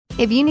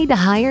If you need to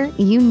hire,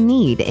 you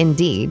need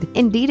Indeed.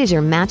 Indeed is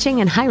your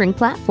matching and hiring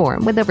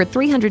platform with over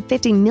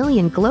 350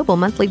 million global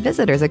monthly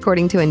visitors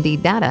according to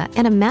Indeed data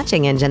and a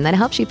matching engine that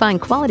helps you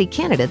find quality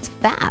candidates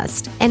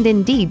fast. And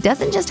Indeed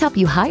doesn't just help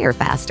you hire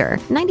faster.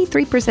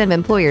 93% of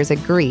employers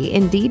agree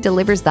Indeed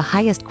delivers the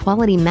highest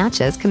quality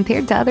matches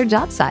compared to other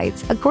job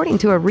sites, according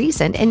to a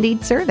recent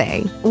Indeed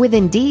survey. With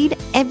Indeed,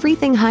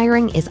 everything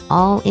hiring is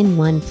all in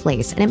one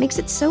place, and it makes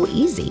it so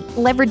easy.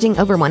 Leveraging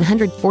over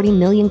 140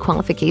 million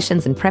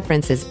qualifications and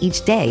preferences each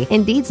day,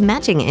 Indeed's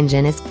matching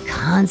engine is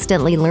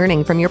constantly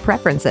learning from your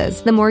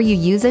preferences. The more you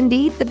use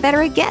Indeed, the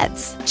better it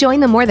gets. Join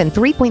the more than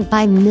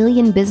 3.5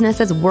 million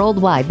businesses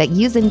worldwide that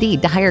use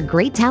Indeed to hire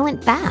great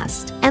talent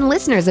fast. And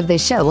listeners of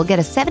this show will get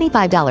a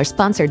 $75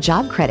 sponsored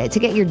job credit to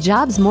get your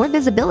jobs more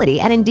visibility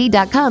at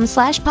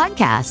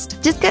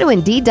Indeed.com/podcast. Just go to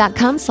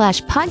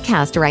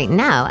Indeed.com/podcast right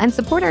now and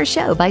support our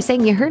show by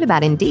saying you heard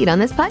about Indeed on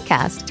this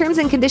podcast. Terms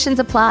and conditions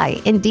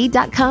apply.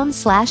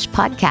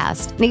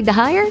 Indeed.com/podcast. Need to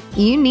hire?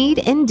 You need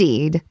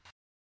Indeed.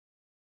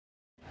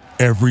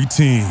 Every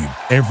team,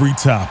 every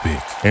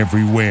topic,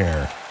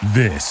 everywhere.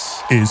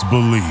 This is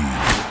Believe.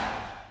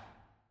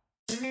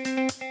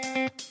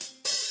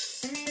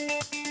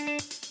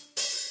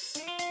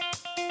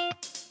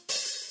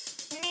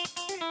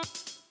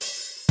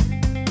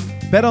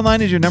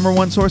 BetOnline is your number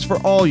one source for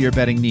all your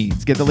betting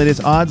needs. Get the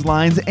latest odds,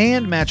 lines,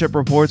 and matchup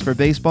reports for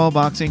baseball,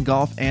 boxing,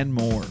 golf, and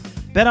more.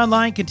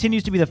 BetOnline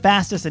continues to be the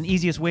fastest and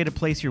easiest way to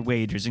place your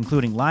wagers,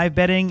 including live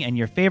betting and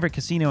your favorite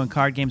casino and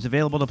card games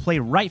available to play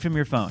right from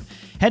your phone.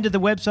 Head to the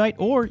website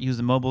or use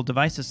a mobile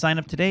device to sign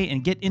up today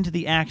and get into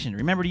the action.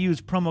 Remember to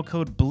use promo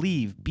code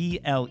BELIEVE,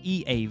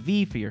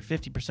 BLEAV, for your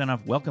 50%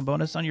 off welcome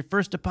bonus on your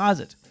first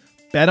deposit.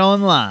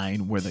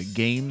 BetOnline, where the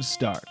game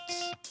starts.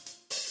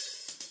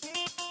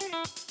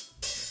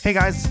 Hey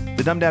guys,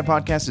 the Dumb Dad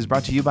Podcast is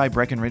brought to you by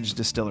Breckenridge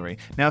Distillery.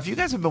 Now, if you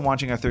guys have been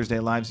watching our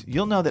Thursday Lives,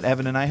 you'll know that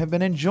Evan and I have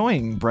been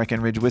enjoying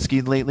Breckenridge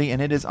whiskey lately, and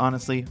it is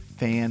honestly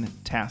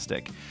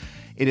fantastic.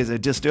 It is a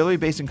distillery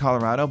based in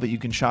Colorado, but you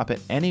can shop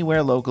it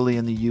anywhere locally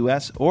in the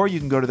U.S., or you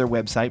can go to their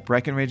website,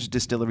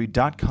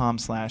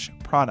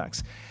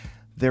 breckenridgedistillery.com/products.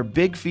 Their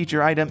big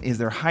feature item is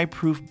their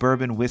high-proof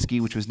bourbon whiskey,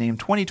 which was named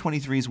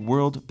 2023's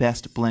World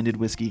Best Blended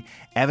Whiskey.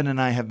 Evan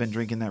and I have been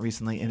drinking that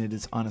recently, and it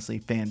is honestly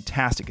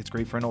fantastic. It's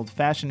great for an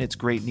old-fashioned, it's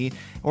great neat,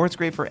 or it's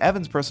great for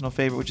Evan's personal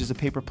favorite, which is a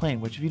paper plane,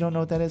 which if you don't know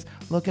what that is,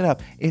 look it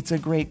up. It's a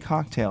great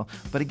cocktail.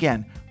 But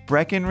again,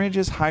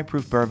 Breckenridge's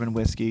high-proof bourbon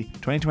whiskey,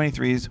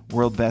 2023's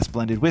World Best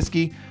Blended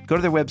Whiskey. Go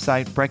to their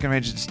website,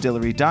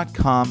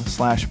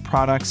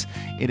 breckenridgedistillery.com/products.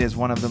 It is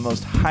one of the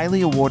most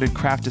highly awarded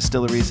craft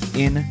distilleries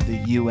in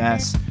the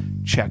U.S.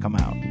 Check them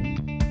out.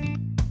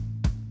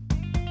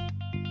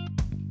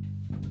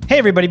 Hey,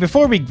 everybody,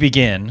 before we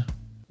begin,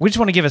 we just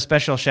want to give a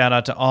special shout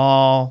out to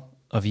all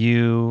of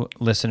you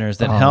listeners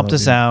that helped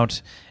us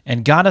out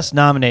and got us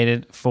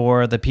nominated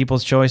for the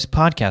People's Choice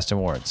Podcast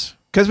Awards.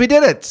 Because we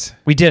did it.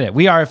 We did it.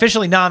 We are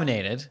officially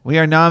nominated. We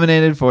are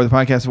nominated for the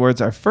Podcast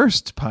Awards, our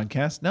first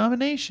podcast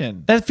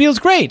nomination. That feels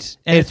great.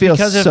 And it feels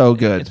so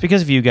good. It's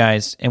because of you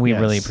guys, and we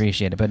Yes. really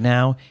appreciate it. But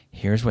now,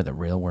 here's where the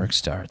real work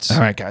starts. All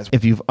right, guys.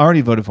 If you've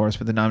already voted for us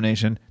for the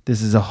nomination,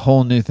 this is a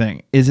whole new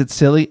thing. Is it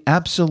silly?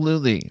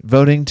 Absolutely.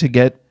 Voting to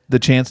get the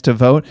chance to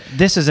vote.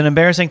 This is an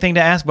embarrassing thing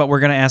to ask, but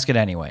we're going to ask it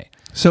anyway.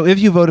 So if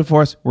you voted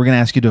for us, we're going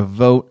to ask you to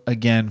vote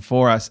again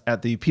for us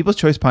at the People's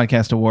Choice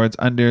Podcast Awards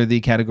under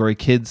the category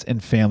Kids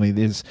and Family.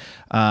 There's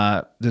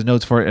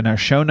notes for it in our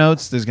show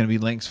notes. There's going to be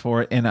links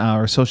for it in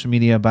our social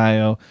media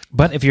bio.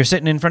 But if you're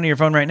sitting in front of your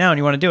phone right now and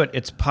you want to do it,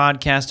 it's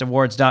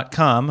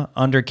podcastawards.com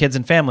under Kids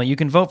and Family. You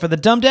can vote for the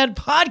Dumb Dad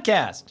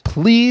Podcast.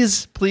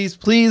 Please, please,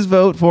 please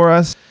vote for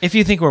us. If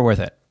you think we're worth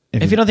it.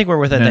 If you don't think we're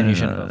worth it, then you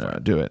shouldn't vote for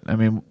it. Do it. I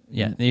mean,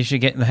 yeah, you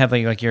should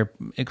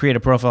create a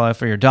profile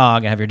for your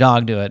dog and have your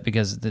dog do it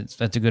because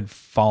that's a good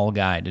fall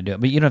guide to do it.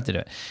 But you don't have to do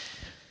it.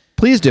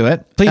 Please do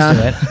it. Please do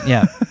it.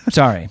 Yeah.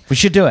 Sorry. We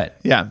should do it.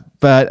 Yeah.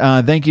 But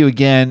thank you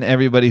again,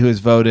 everybody who has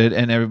voted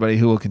and everybody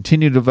who will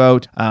continue to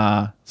vote.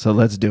 So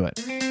let's do it.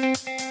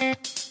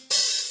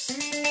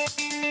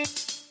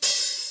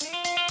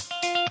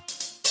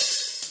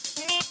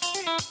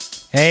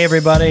 Hey,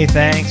 everybody.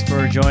 Thanks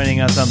for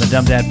joining us on the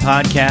Dumb Dad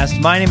Podcast.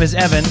 My name is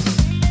Evan,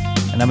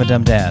 and I'm a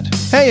dumb dad.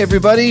 Hey,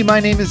 everybody. My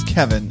name is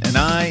Kevin, and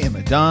I am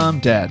a dumb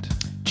dad.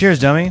 Cheers,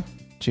 dummy.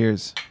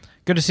 Cheers.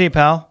 Good to see you,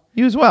 pal.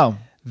 You as well.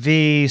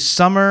 The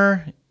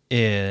summer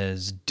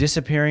is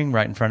disappearing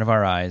right in front of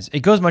our eyes.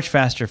 It goes much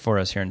faster for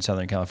us here in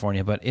Southern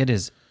California, but it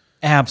is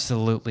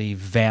absolutely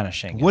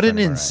vanishing. What an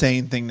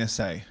insane thing to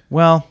say.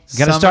 Well, you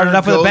got to start it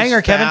off with a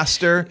banger, Kevin.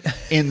 Faster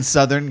in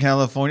Southern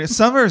California.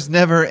 Summer's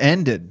never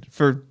ended.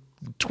 For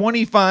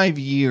 25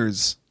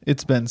 years,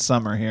 it's been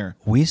summer here.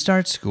 We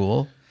start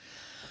school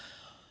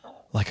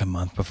like a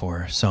month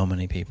before so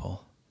many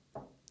people.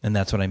 And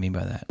that's what I mean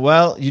by that.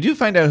 Well, you do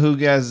find out who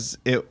has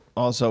it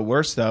also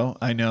worse, though.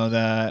 I know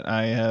that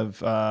I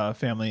have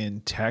family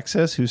in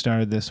Texas who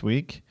started this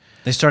week.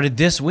 They started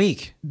this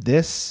week.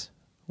 This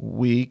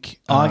week.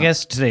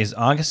 Today's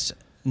August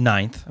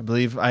 9th. I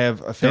believe I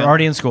have a They're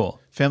already in school.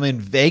 Family in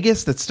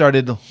Vegas that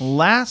started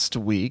last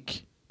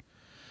week.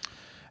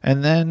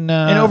 And then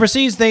and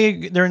overseas,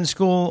 they're in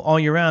school all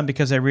year round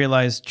because they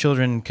realize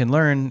children can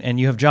learn and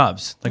you have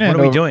jobs. Like, what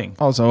are we doing?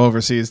 Also,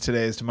 overseas,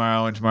 today is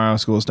tomorrow, and tomorrow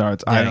school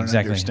starts. I don't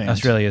exactly. understand.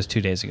 Australia is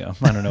 2 days ago.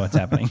 I don't know what's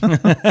happening.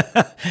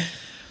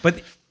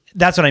 But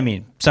that's what I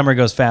mean. Summer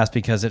goes fast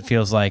because it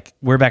feels like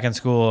we're back in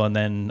school, and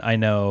then I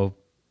know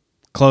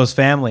close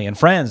family and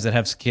friends that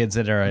have kids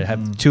that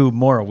have 2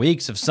 more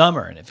weeks of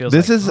summer, and it feels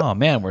oh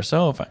man, we're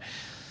so fine.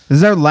 This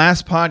is our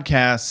last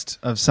podcast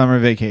of summer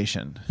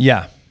vacation.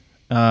 Yeah.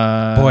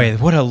 Boy,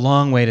 what a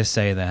long way to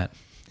say that.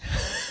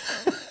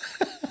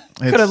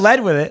 Could have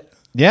led with it.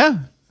 Yeah.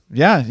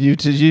 You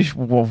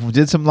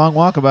did some long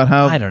walk about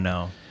how I don't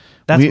know.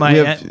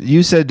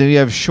 You said you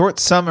have short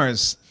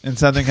summers in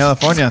Southern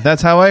California.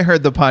 That's how I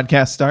heard the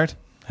podcast start.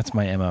 That's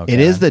my MO. It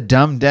is the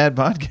Dumb Dad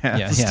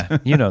podcast. Yeah.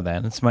 You know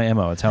that. It's my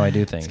MO. It's how I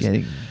do things. It's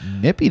getting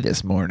nippy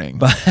this morning.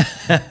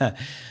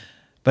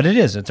 But it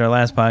is. It's our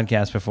last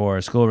podcast before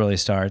school really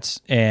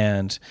starts.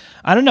 And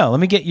I don't know.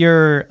 Let me get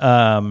your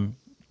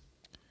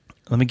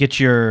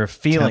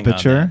feeling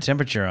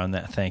temperature on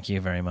that. Thank you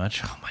very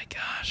much. Oh my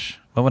gosh.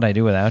 What would I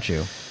do without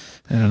you?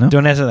 I don't know.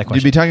 Don't answer that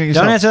question. You'd be talking to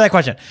yourself. Don't answer that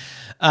question.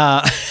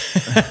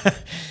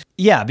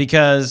 Yeah,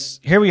 because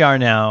here we are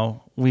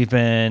now. We've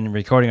been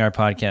recording our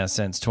podcast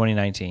since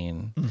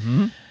 2019.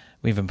 Mm-hmm.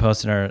 We've been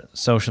posting our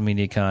social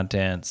media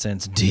content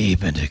since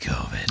deep into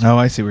COVID. Oh,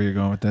 I see where you're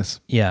going with this.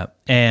 Yeah.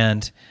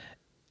 And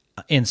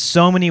in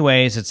so many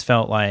ways, it's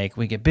felt like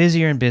we get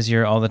busier and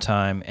busier all the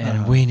time,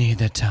 and we need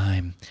the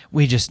time.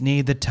 We just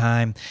need the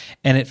time.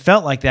 And it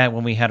felt like that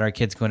when we had our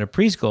kids going to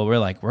preschool. We're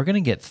like, we're going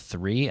to get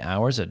 3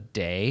 hours a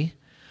day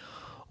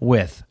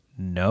with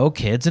no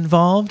kids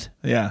involved.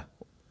 Yeah.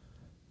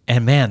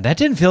 And man, that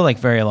didn't feel like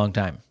very long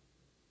time.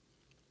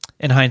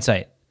 In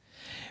hindsight,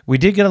 we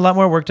did get a lot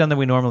more work done than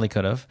we normally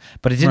could have,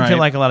 but it didn't feel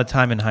like a lot of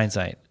time in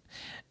hindsight.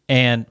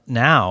 And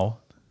now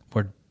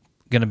we're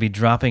going to be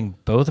dropping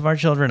both of our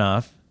children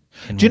off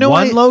in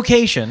one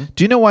location.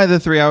 Do you know why the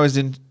 3 hours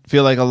didn't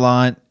feel like a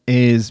lot?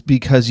 Is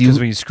because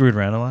we screwed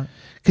around a lot?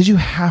 Because you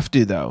have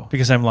to, though.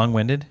 Because I'm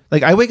long-winded?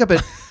 Like, I wake up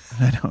at...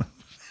 I don't...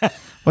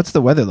 What's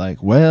the weather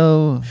like?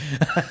 Well...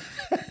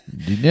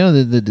 Do you know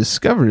the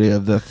discovery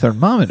of the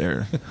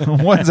thermometer?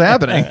 What's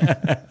happening?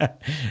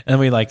 And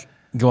we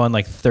go on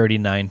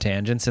 39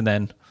 tangents, and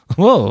then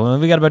whoa,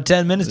 we got about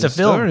 10 minutes to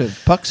film.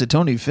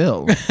 Puxatony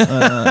Phil.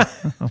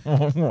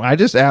 I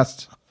just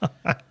asked,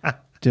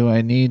 do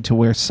I need to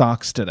wear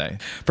socks today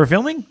for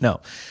filming?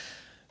 No,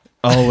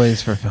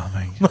 always for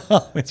filming.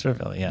 Always for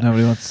filming. Yeah,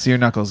 nobody wants to see your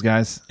knuckles,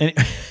 guys.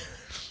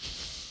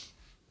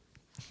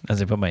 As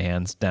I put my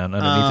hands down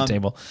underneath the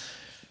table,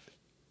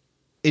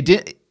 It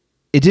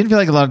didn't feel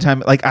like a lot of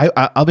time. Like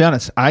I'll be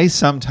honest. I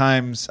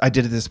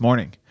did it this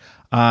morning.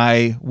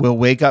 I will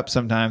wake up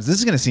sometimes. This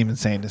is going to seem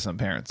insane to some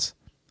parents.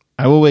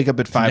 I will wake up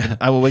at 5.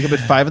 I will wake up at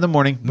 5 in the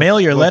morning. Mail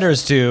your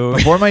letters to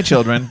before my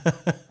children.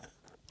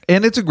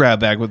 And it's a grab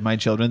bag with my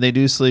children. They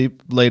do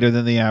sleep later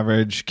than the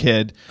average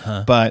kid,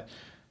 but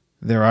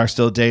there are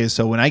still days.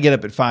 So when I get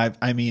up at 5,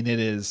 I mean, it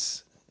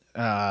is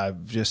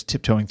just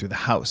tiptoeing through the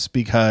house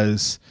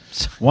because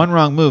one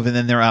wrong move and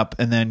then they're up,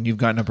 and then you've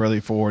gotten up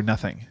early for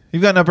nothing.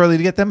 You've gotten up early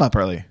to get them up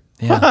early.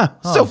 Yeah.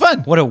 So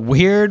fun. What a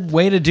weird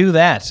way to do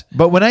that.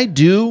 But when I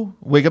do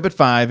wake up at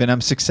 5 and I'm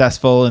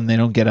successful and they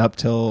don't get up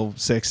till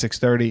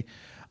 6:30,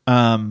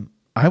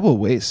 I will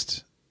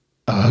waste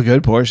a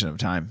good portion of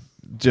time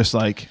just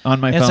on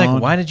my phone. It's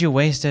like, why did you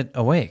waste it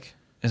awake?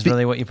 Is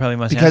really what you probably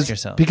must ask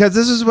yourself. Because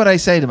this is what I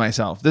say to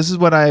myself. This is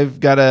what I've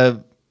got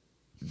to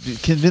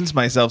convince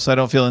myself so I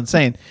don't feel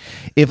insane.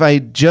 If I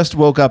just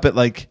woke up at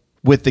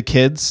with the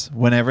kids,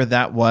 whenever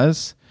that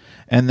was,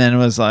 and then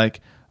was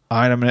like,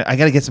 all right, I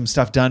got to get some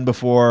stuff done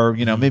before,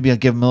 maybe I'll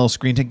give them a little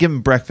screen time, give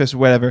them breakfast or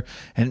whatever,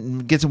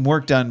 and get some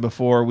work done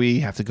before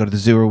we have to go to the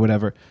zoo or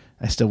whatever.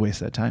 I still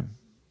waste that time.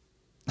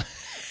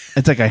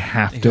 It's like I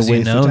have to waste the time. Because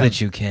you know that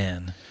you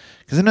can.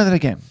 Because I know that I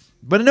can.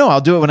 But no, I'll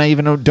do it when I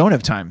even don't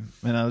have time.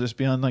 And I'll just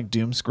be on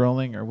doom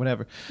scrolling or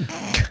whatever.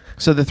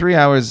 So the 3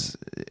 hours,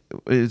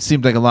 it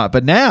seemed like a lot.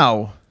 But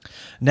now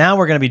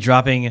we're going to be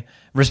dropping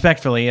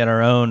respectfully at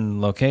our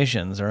own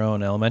locations, our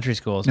own elementary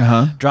schools,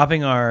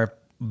 dropping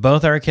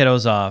both our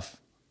kiddos off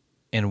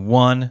in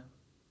one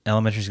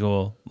elementary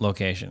school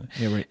location.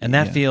 Yeah, and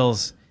that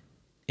feels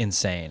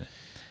insane.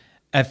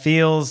 It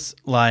feels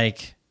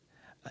like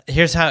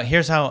here's how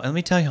let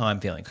me tell you how I'm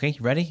feeling. Okay,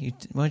 you ready?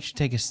 Why don't you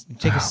take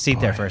a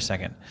seat there for a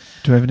second?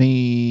 Do I have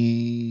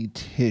any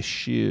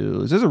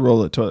tissues? There's a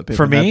roll of toilet paper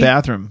for me, in that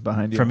bathroom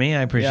behind you. For me,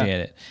 I appreciate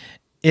it.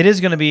 It is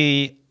going to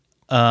be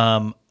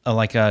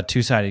like a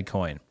 2-sided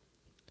coin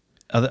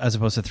as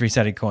opposed to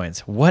 3-sided coins.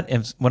 What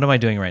am I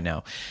doing right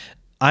now?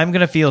 I'm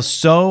going to feel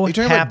so happy.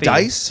 Are you talking about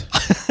dice?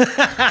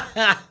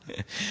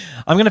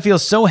 I'm going to feel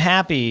so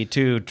happy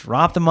to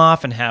drop them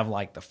off and have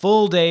the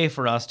full day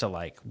for us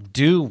to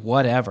do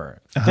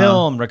whatever.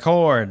 Film,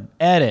 record,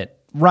 edit,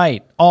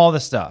 write, all the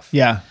stuff.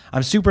 Yeah.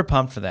 I'm super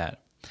pumped for that.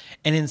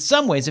 And in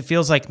some ways it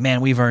feels like, man,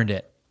 we've earned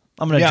it.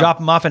 I'm going to drop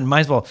them off and might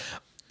as well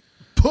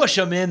push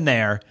them in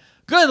there.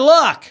 Good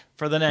luck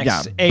for the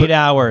next 8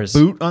 hours.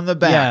 Boot on the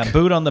back. Yeah,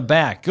 boot on the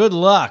back. Good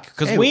luck,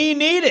 because we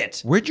need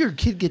it. Where'd your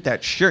kid get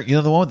that shirt? You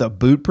know, the one with the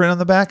boot print on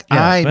the back?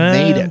 I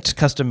made it. It's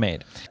custom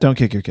made. Don't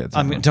kick your kids.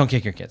 Don't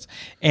kick your kids.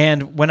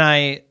 And when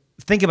I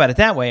think about it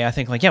that way, I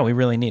think like, yeah, we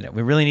really need it.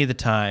 We really need the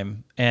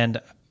time. And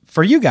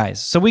for you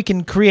guys, so we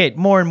can create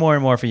more and more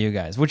and more for you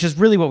guys, which is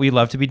really what we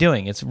love to be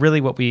doing. It's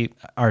really what we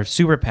are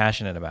super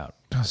passionate about.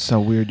 Oh,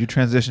 so weird. You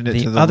transitioned it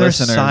The to the other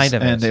listeners, side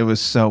of it. and it was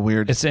so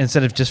weird. It's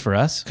instead of just for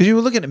us. Because you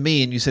were looking at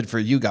me and you said for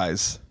you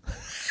guys.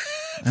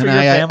 And your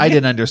family? I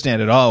didn't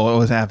understand at all what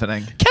was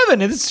happening. Kevin,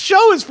 this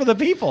show is for the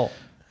people.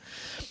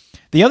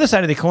 The other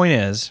side of the coin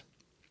is,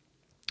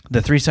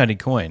 the three-sided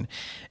coin,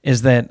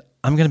 is that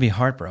I'm going to be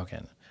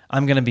heartbroken.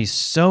 I'm going to be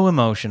so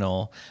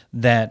emotional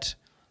that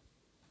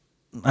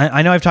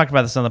I know I've talked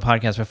about this on the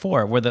podcast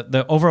before, where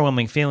the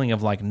overwhelming feeling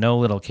of like no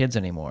little kids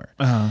anymore.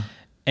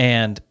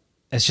 And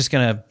it's just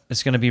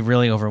it's gonna be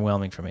really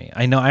overwhelming for me.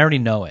 I already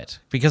know it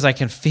because I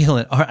can feel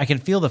it. I can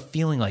feel the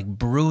feeling like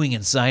brewing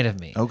inside of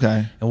me.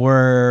 Okay. And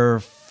we're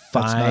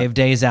 5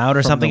 days out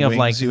or something of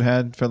like you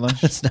had for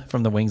lunch. It's not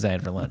from the wings I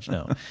had for lunch.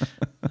 No,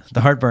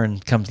 the heartburn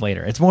comes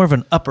later. It's more of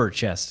an upper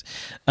chest.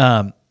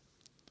 Yeah,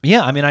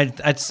 I mean,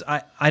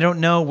 I don't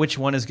know which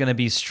one is going to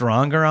be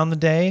stronger on the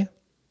day.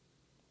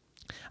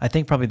 I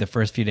think probably the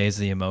first few days,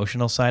 the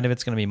emotional side of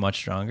it's going to be much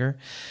stronger.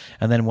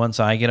 And then once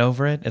I get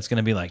over it, it's going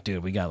to be like,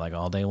 dude, we got like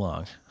all day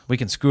long. We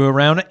can screw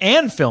around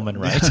and film it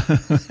right.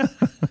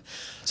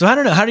 So I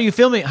don't know. How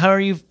are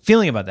you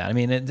feeling about that? I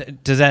mean,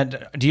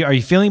 are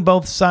you feeling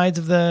both sides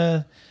of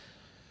the...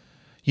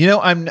 You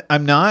know,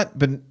 I'm not,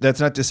 but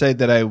that's not to say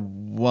that I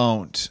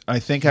won't. I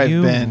think I've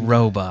been...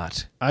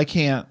 robot. I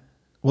can't...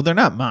 Well, they're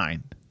not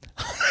mine.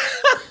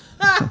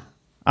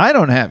 I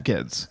don't have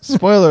kids.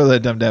 Spoiler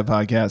alert, Dumb Dad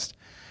Podcast.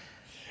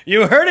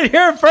 You heard it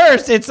here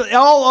first. It's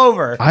all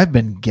over. I've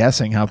been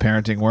guessing how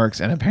parenting works,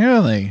 and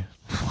apparently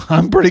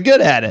I'm pretty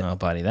good at it. Oh,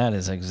 buddy, that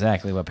is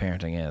exactly what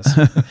parenting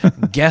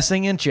is.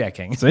 Guessing and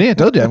checking. See, I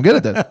told you, I'm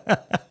good at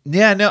that.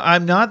 Yeah, no,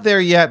 I'm not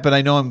there yet, but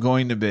I know I'm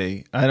going to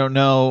be. I don't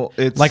know.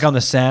 It's like on the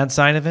sad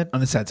side of it? on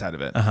the sad side of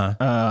it.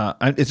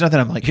 It's not that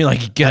I'm like... You're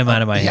like, get him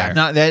out of my hair.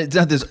 It's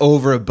not this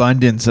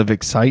overabundance of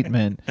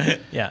excitement.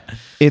 Yeah.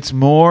 It's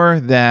more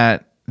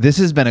that this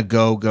has been a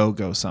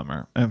go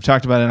summer. And I've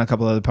talked about it in a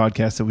couple other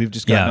podcasts that we've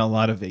just gotten a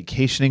lot of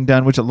vacationing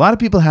done, which a lot of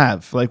people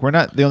have. Like, we're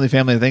not the only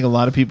family. I think a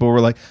lot of people were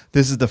like,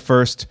 this is the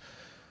first,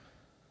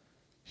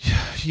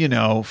 you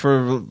know,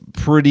 for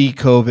pretty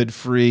COVID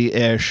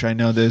free-ish. I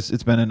know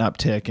it's been an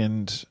uptick,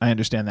 and I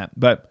understand that.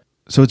 But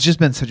so it's just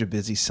been such a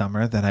busy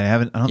summer that I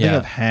don't think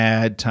I've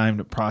had time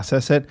to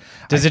process it.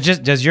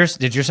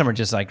 Did your summer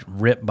just like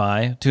rip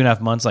by?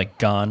 2.5 months, like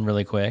gone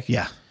really quick?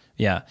 Yeah.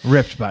 Yeah.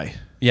 Ripped by.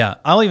 Yeah.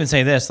 I'll even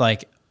say this,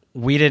 like,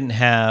 we didn't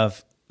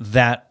have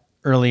that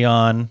early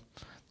on.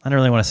 I don't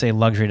really want to say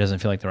luxury, doesn't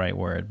feel like the right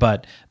word,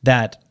 but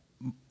that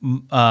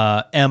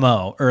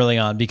MO early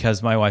on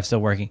because my wife's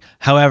still working.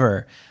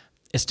 However,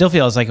 it still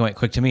feels like it went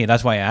quick to me.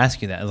 That's why I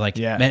asked you that. It's like,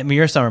 man,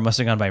 your summer must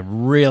have gone by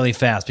really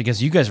fast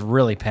because you guys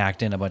really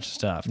packed in a bunch of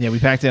stuff. Yeah, we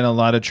packed in a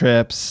lot of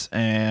trips,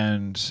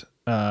 and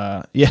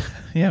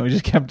we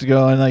just kept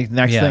going, like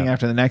next thing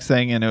after the next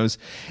thing, and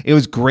it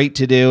was great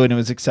to do, and it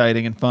was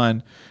exciting and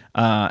fun.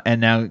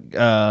 And now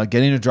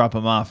getting to drop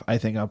them off, I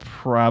think I'll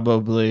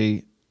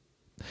probably...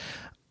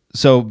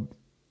 So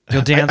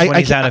he'll dance when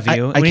he's out of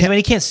view. When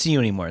he can't see you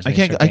anymore. I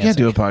can't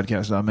do a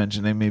podcast without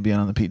mentioning maybe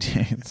on the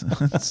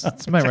PTA.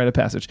 It's my rite of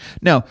passage.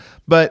 No,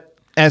 but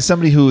as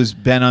somebody who has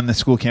been on the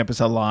school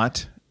campus a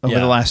lot over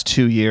the last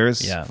 2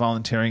 years,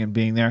 volunteering and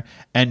being there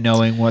and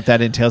knowing what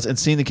that entails and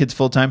seeing the kids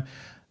full time,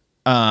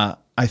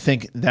 I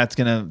think that's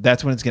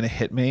when it's gonna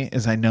hit me,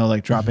 is I know,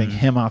 like, dropping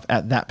him off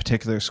at that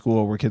particular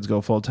school where kids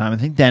go full time. I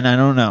think then, I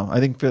don't know. I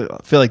think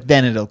feel like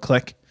then it'll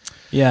click.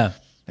 Yeah.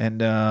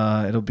 And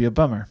it'll be a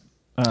bummer.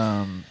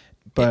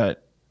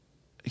 But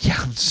yeah,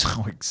 I'm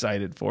so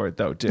excited for it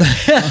though, too.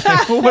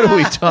 What are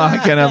we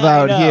talking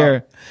about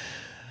here?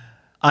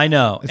 I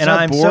know. It's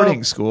not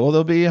boarding school.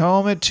 They'll be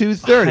home at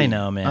 2:30. I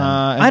know, man.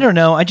 I don't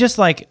know. I just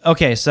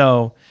okay,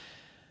 so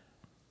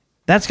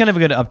that's kind of a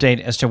good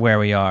update as to where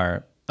we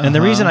are. And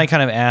the reason I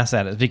kind of asked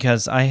that is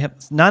because I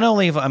have not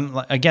only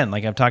again,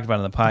 like I've talked about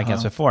on the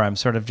podcast before, I'm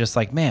sort of just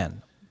like,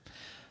 man,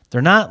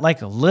 they're not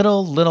like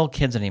little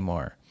kids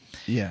anymore.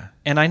 Yeah.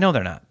 And I know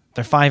they're not.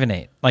 They're 5 and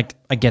 8. Like,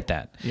 I get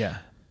that. Yeah.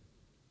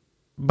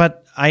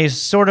 But I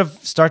sort of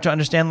start to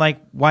understand like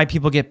why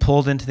people get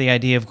pulled into the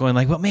idea of going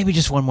like, well, maybe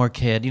just one more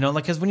kid, you know,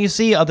 like, because when you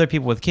see other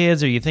people with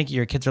kids or you think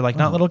your kids are like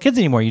not little kids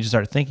anymore, you just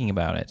start thinking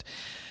about it.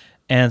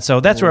 And so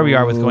that's where we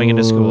are with going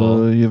into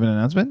school. You have an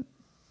announcement?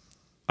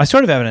 I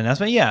sort of have an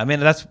announcement. Yeah. I mean,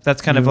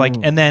 that's kind of like,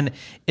 and then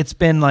it's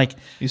been like,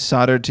 you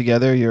soldered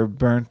together your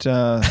burnt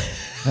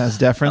has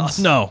deference.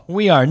 No,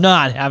 we are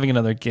not having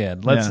another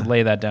kid. Let's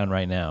lay that down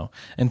right now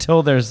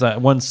until there's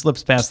one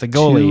slips past the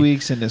goalie. 2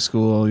 weeks into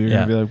school, you're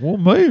going to be like, well,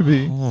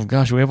 maybe. Oh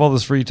gosh, we have all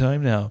this free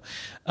time now.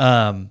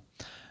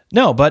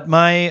 No, but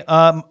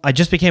I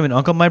just became an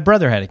uncle. My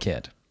brother had a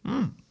kid.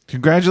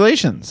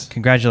 Congratulations.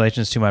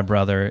 Congratulations to my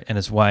brother and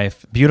his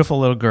wife. Beautiful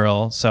little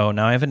girl. So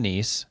now I have a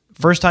niece.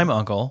 first-time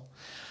uncle.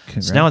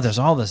 Congrats. So now there's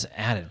all this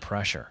added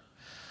pressure.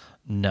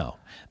 No.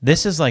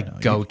 This is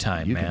like go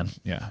time, man.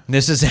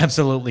 This is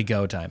absolutely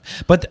go time.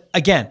 But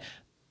again,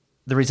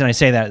 the reason I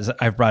say that is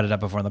I've brought it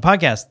up before on the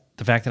podcast,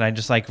 the fact that I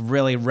just like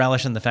really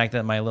relish in the fact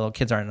that my little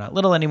kids are not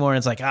little anymore. And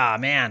it's like,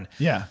 man.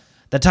 Yeah.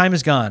 The time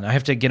is gone. I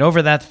have to get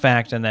over that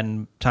fact, and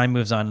then time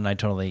moves on, and I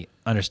totally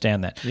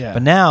understand that. Yeah.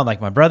 But now, like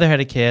my brother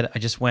had a kid. I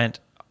just went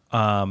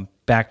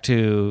back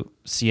to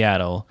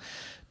Seattle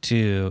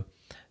to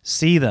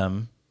see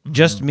them,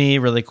 just me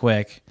really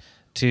quick,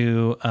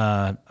 to,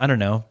 I don't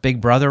know,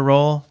 big brother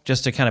role,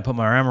 just to kind of put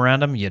my arm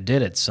around him. You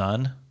did it,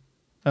 son.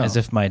 Oh. As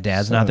if my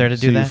dad's not there to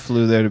do that. You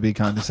flew there to be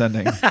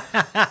condescending.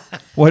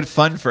 What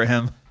fun for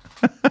him.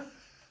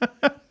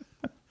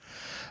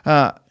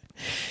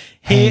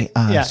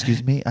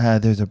 Excuse me.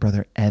 There's a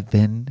brother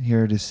Evan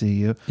here to see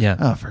you. Yeah.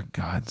 Oh, for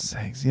God's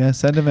sakes. Yeah,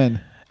 send him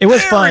in. It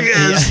was fun.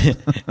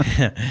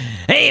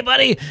 Hey,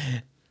 buddy.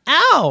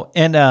 Ow.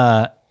 And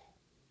I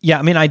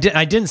mean, I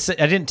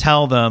didn't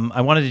tell them.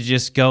 I wanted to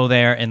just go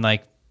there and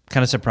like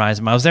kind of surprise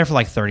them. I was there for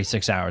like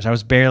 36 hours. I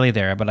was barely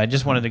there, but I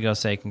just wanted to go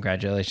say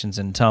congratulations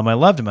and tell him I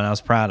loved him and I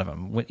was proud of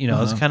him. You know,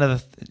 it was kind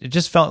of it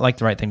just felt like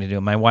the right thing to do.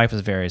 My wife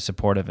was very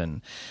supportive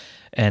and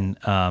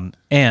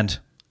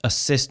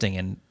assisting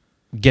in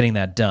getting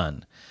that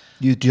done.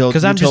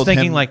 Because I'm just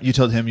thinking like you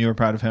told him you were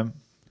proud of him.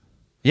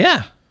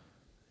 Yeah,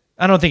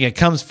 I don't think it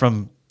comes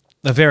from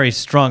a very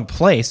strong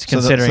place,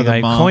 considering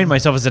I coined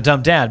myself as a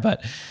dumb dad.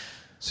 But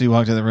so you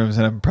walked in the room and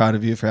said, "I'm proud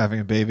of you for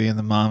having a baby," and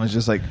the mom is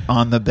just like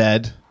on the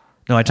bed.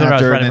 No, I told her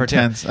I was proud of her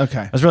too.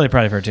 Okay, I was really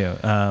proud of her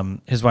too.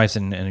 His wife's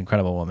an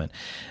incredible woman,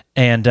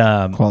 and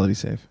quality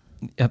save.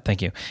 Yep,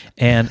 thank you.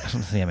 And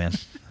yeah, man,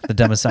 the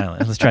dumb is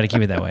silent. Let's try to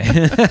keep it that way.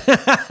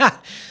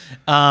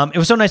 It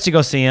was so nice to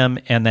go see him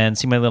and then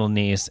see my little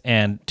niece.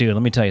 And dude,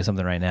 let me tell you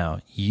something right now.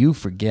 You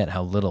forget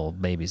how little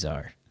babies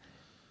are.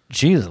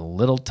 She's a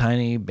little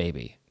tiny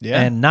baby,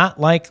 and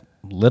not like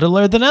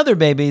littler than other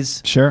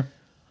babies. Sure,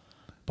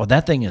 but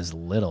that thing is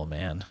little,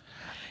 man.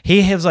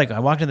 He was like,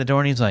 I walked in the door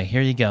and he's like,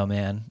 "Here you go,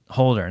 man.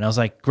 Hold her." And I was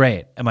like,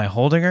 "Great. Am I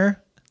holding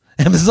her?"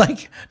 And it was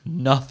like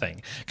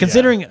nothing,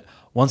 considering. Yeah.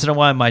 Once in a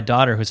while, my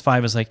daughter, who's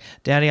 5, is like,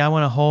 "Daddy, I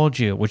want to hold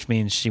you," which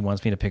means she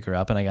wants me to pick her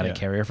up and I got to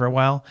carry her for a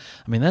while.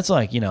 I mean, that's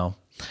like,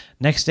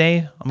 next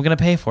day, I'm going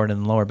to pay for it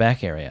in the lower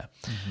back area.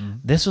 Mm-hmm.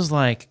 This was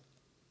like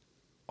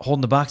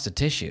holding a box of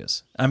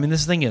tissues. I mean,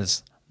 this thing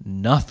is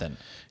nothing.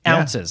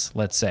 Ounces,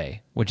 let's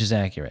say, which is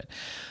accurate.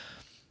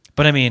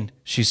 But I mean,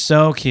 she's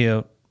so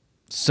cute,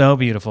 so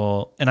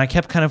beautiful. And I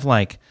kept kind of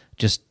like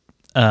just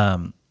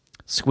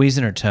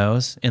squeezing her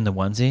toes in the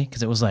onesie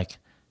because it was like,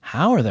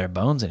 how are there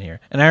bones in here?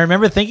 And I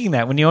remember thinking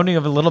that when you only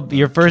have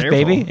your first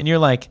baby, and you're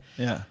like,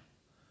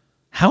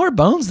 how are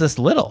bones this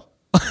little?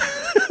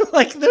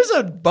 Like, there's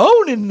a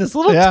bone in this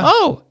little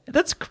toe.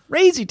 That's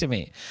crazy to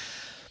me.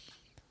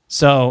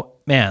 So,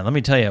 man, let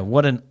me tell you,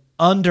 what an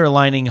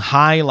underlining,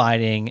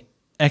 highlighting,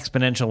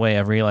 exponential way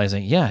of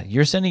realizing,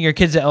 you're sending your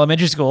kids to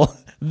elementary school.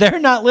 They're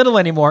not little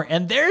anymore.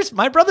 And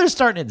my brother's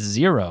starting at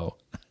 0.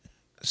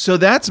 So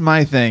that's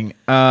my thing.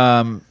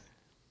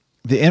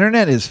 The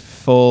internet is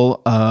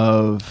full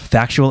of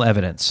factual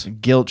evidence,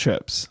 guilt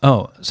trips.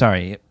 Oh,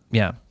 sorry.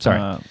 Yeah, sorry.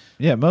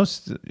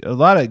 A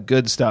lot of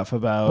good stuff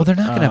about. Well, they're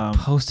not going to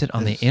post it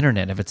on the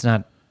internet if it's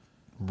not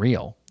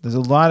real. There's a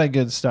lot of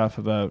good stuff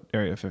about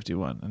Area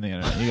 51 on the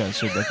internet. You guys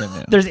should look into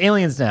it. There's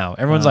aliens now.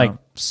 Everyone's like,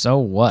 so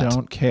what?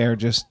 Don't care.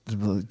 Just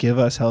give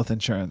us health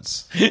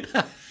insurance.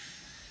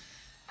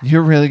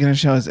 You're really going to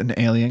show us an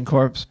alien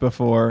corpse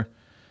before,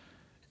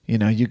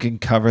 you can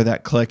cover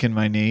that click in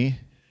my knee?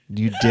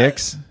 You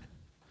dicks.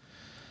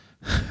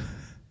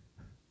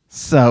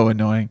 So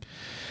annoying.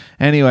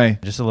 Anyway,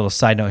 just a little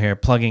side note here,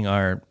 plugging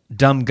our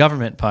dumb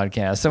government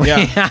podcast. So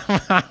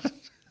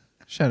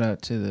shout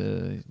out to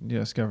the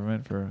U.S.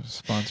 government for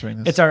sponsoring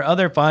this. It's our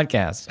other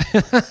podcast.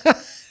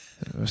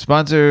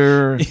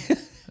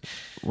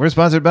 We're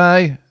sponsored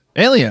by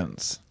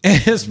aliens.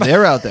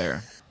 They're out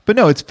there. But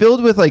no, it's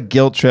filled with like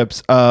guilt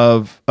trips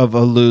of a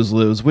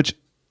lose-lose, which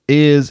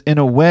is in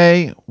a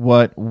way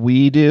what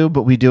we do,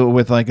 but we do it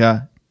with like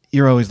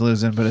you're always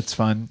losing, but it's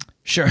fun.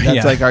 Sure.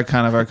 That's like our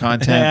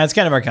content. Yeah, it's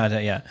kind of our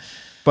content, yeah.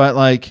 But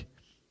like,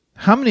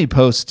 how many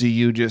posts do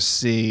you just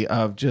see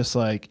of just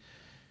like,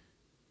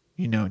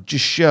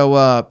 just show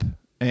up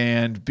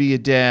and be a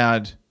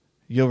dad.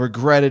 You'll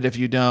regret it if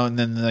you don't. And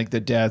then like the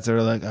dads that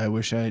are like, I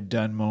wish I had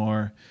done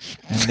more.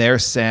 And they're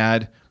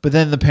sad. But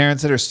then the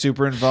parents that are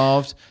super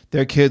involved,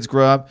 their kids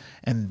grow up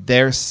and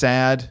they're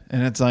sad.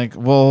 And it's like,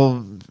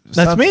 well,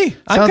 that's me.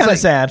 I'm kind of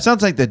sad.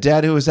 Sounds like the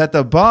dad who was at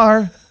the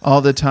bar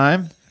all the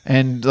time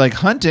and like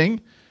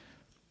hunting.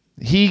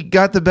 He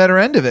got the better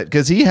end of it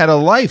because he had a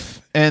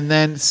life and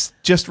then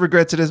just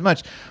regrets it as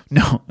much.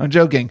 No, I'm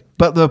joking.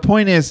 But the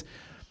point is,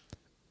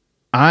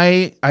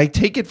 I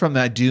take it from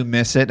that. I do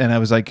miss it. And I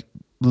was like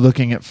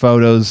looking at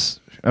photos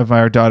of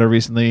our daughter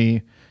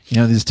recently,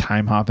 this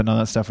time hop and all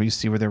that stuff where you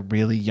see where they're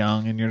really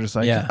young and you're just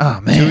like,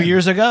 oh man. 2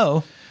 years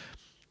ago.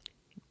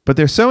 But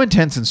they're so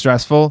intense and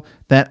stressful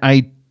that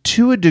I,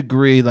 to a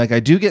degree, like I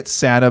do get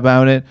sad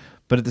about it,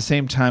 But at the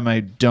same time, I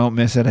don't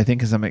miss it, I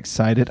think, because I'm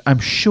excited. I'm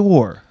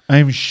sure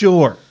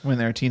when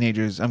they're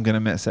teenagers, I'm going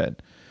to miss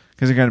it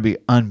because they're going to be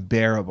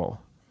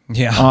unbearable.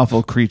 Yeah.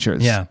 Awful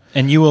creatures. Yeah.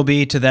 And you will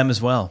be to them as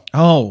well.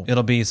 Oh.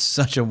 It'll be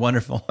such a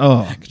wonderful.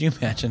 Oh. Could you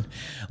imagine?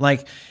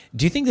 Like,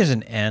 do you think there's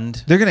an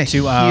end? They're going to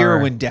hear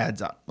our... when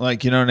dad's up.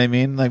 Like, you know what I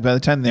mean? Like, by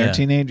the time they're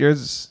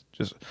teenagers,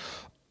 just...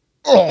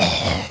 you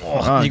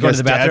go to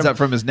the bathroom. Dad's up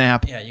from his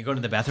nap. Yeah, you go to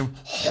the bathroom.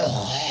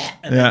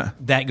 And then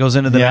that goes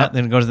into the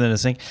then it goes into the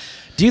sink.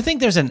 Do you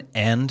think there's an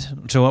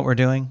end to what we're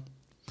doing?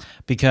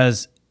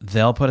 Because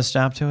they'll put a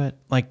stop to it.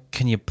 Like,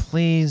 can you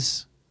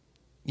please...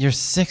 You're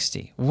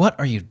 60. What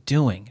are you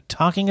doing?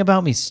 Talking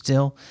about me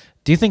still?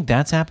 Do you think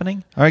that's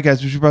happening? All right,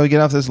 guys, we should probably get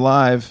off this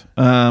live.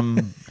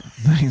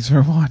 Thanks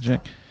for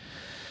watching.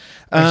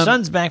 My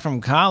son's back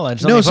from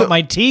college. Let me put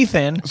my teeth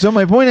in. So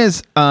my point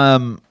is,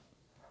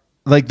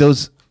 like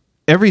those,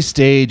 every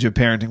stage of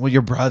parenting, what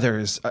your brother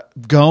is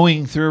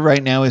going through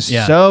right now is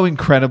so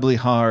incredibly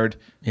hard,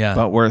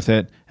 but worth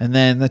it. And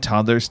then the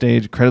toddler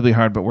stage, incredibly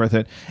hard, but worth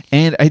it.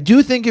 And I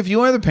do think if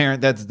you are the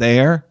parent that's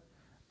there,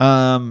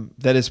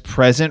 that is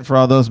present for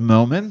all those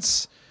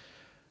moments,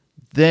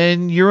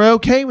 then you're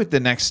okay with the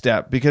next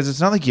step because it's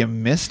not like you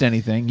missed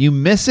anything. You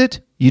miss it,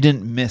 you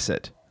didn't miss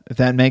it, if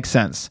that makes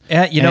sense.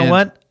 You know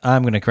what?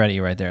 I'm going to credit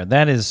you right there.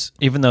 That is,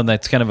 even though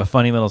that's kind of a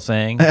funny little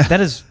saying,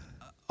 that is,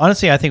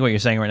 honestly, I think what you're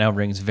saying right now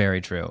rings very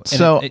true. And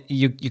so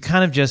you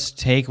kind of just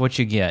take what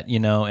you get, you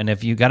know, and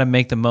if you got to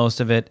make the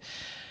most of it,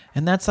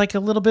 and that's like a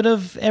little bit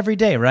of every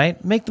day,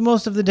 right? Make the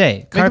most of the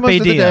day. Carpe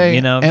diem, you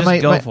know,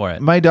 just go for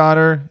it. My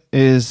daughter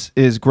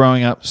is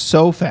growing up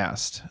so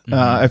fast.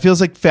 It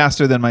feels like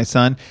faster than my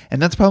son. And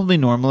that's probably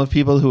normal of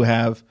people who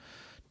have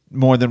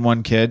more than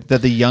one kid,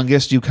 that the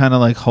youngest you kind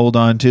of like hold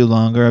on to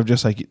longer of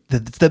just like,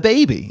 it's the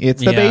baby.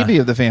 It's the baby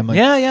of the family.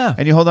 Yeah, yeah.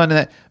 And you hold on to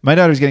that. My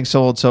daughter's getting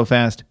so old so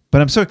fast,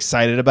 but I'm so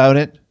excited about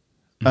it.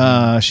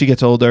 She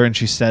gets older and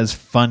she says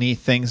funny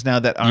things now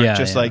that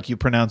aren't like you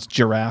pronounce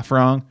giraffe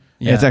wrong.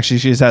 Yeah. It's actually,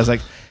 she just has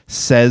like,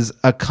 says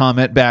a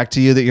comment back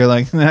to you that you're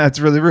like, that's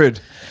really rude.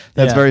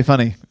 That's very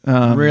funny.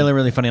 Really,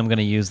 really funny. I'm going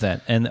to use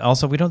that. And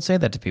also, we don't say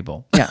that to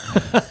people. Yeah.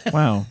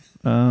 Wow.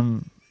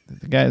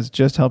 The guy is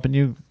just helping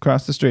you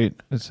cross the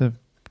street.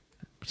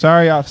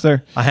 Sorry,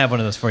 officer. I have one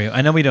of those for you.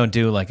 I know we don't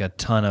do like a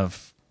ton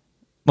of,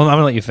 well, I'm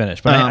going to let you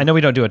finish, but I know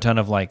we don't do a ton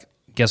of like,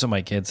 guess what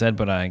my kid said,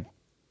 but I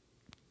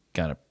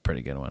got a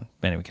pretty good one.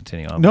 Anyway,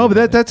 continue on. No,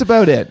 but that's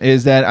about it,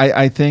 is that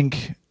I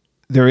think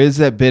there is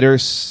that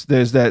there's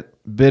that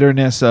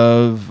bitterness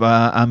of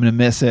I'm going to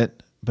miss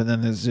it, but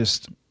then there's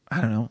just, I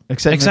don't know,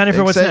 excited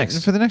for what's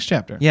next, for the next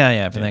chapter.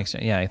 Yeah, for the next.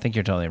 Yeah, I think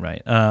you're totally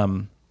right.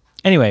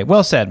 Anyway,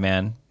 well said,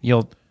 man.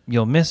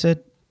 You'll miss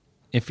it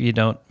if you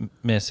don't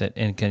miss it,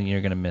 and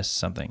you're going to miss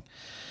something.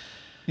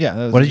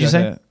 Yeah. What did you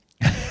say?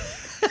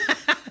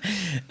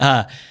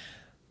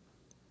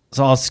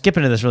 So I'll skip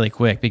into this really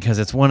quick because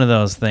it's one of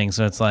those things.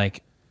 So it's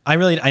like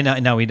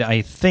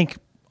I think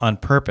on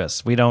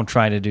purpose we don't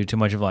try to do too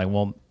much of like,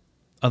 well,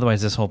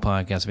 otherwise this whole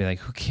podcast would be like,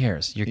 who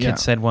cares? Your kid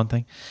said one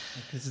thing.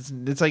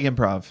 It's like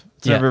improv.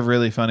 It's never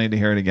really funny to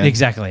hear it again.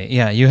 Exactly.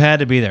 Yeah, you had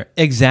to be there.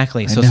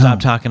 Exactly. So stop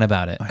talking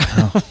about it.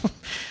 I know.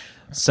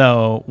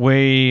 So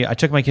I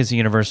took my kids to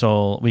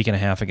Universal a week and a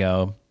half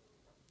ago.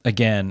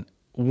 Again,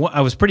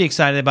 I was pretty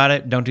excited about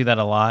it. Don't do that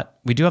a lot.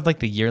 We do have like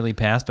the yearly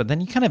pass, but then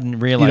you kind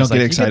of realize you don't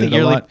get excited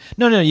a lot.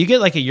 No, you get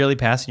like a yearly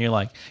pass, and you're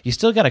like, you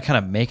still got to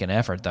kind of make an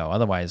effort though.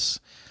 Otherwise,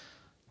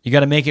 you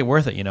got to make it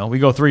worth it. You know, we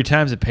go 3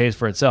 times, it pays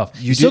for itself.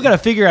 You still got to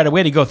figure out a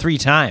way to go 3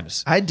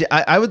 times. I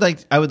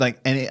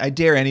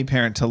dare any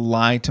parent to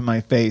lie to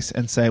my face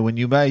and say, when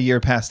you buy a year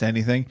pass to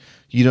anything,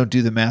 you don't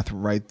do the math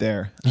right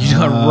there. You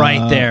do it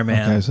right there,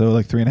 man. Okay, so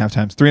like 3.5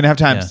 times. 3.5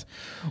 times.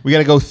 Yeah. We got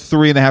to go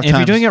 3.5 times. If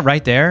you're doing it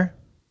right there,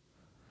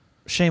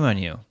 shame on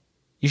you.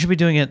 You should be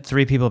doing it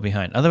 3 people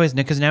behind. Otherwise,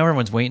 because now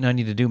everyone's waiting on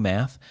you to do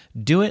math.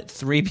 Do it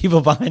 3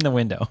 people behind the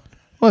window.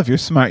 Well, if you're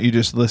smart, you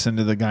just listen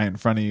to the guy in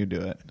front of you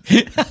do it.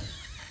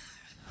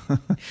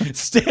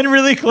 Stand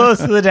really close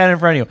to the dad in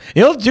front of you.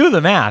 He'll do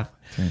the math.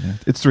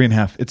 It's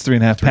 3.5. It's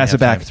 3.5. Pass it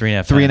back.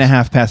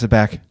 3.5. Pass it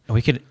back.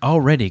 We could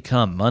already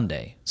come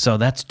Monday, so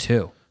that's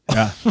 2.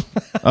 Yeah.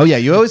 Oh yeah.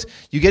 You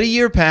get a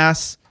year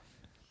pass.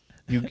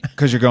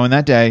 Because you're going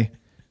that day.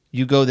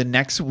 You go the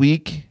next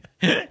week.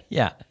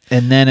 Yeah.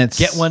 And then it's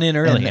get one in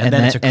early, and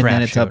then it's a crap. And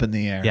then it's shoot. up in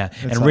the air. Yeah.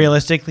 And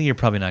realistically, you're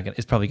probably not gonna.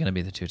 It's probably gonna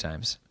be the 2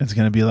 times. It's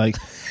gonna be like,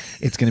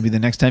 it's gonna be the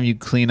next time you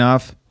clean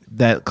off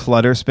that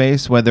clutter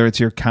space, whether it's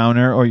your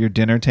counter or your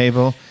dinner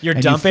table, your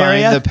dump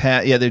area,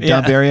 the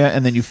dump area,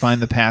 and then you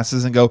find the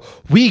passes and go,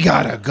 we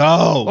gotta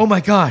go. Oh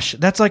my gosh,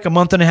 that's like a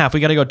month and a half. We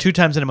gotta go 2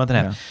 times in a month and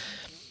a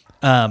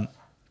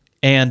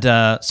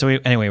half. So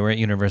we're at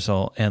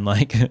Universal, and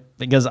like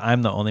because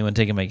I'm the only one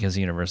taking my kids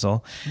to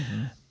Universal.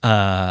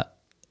 Mm-hmm.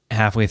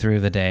 Halfway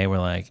through the day, we're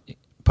like,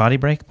 potty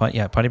break.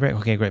 Potty break.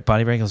 Okay, great.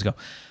 Potty break. Let's go.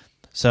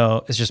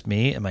 So it's just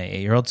me and my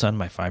 8-year-old son,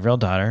 my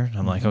 5-year-old daughter.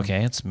 I'm like,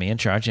 okay, it's me in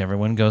charge.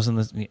 Everyone goes in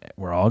this.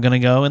 We're all going to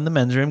go in the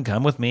men's room.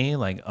 Come with me.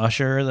 Like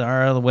usher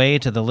our way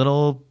to the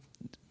little,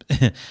 I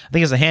think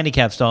it's a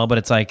handicap stall, but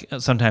it's like,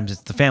 sometimes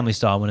it's the family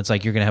stall when it's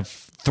like, you're going to have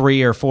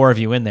 3 or 4 of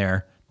you in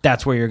there,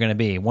 that's where you're going to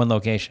be, one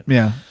location.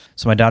 Yeah.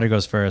 So my daughter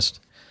goes first.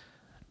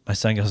 My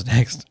son goes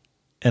next.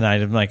 And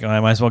I'm like, oh, I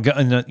might as well go.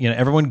 And,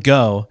 everyone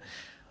go.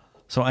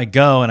 So I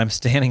go, and I'm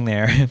standing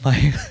there. And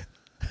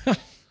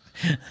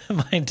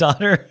my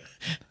daughter,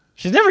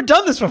 she's never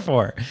done this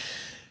before.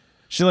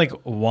 She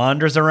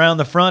wanders around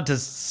the front to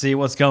see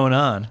what's going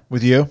on.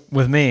 With you?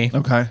 With me.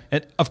 Okay.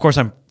 And of course,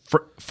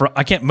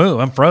 I can't move.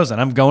 I'm frozen.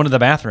 I'm going to the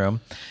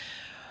bathroom.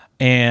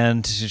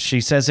 And she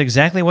says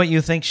exactly what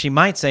you think she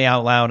might say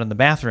out loud in the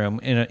bathroom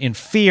in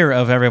fear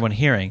of everyone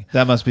hearing.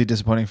 That must be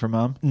disappointing for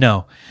mom.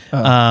 No.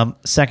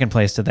 Second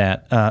place to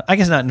that. I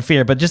guess not in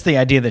fear, but just the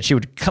idea that she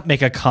would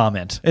make a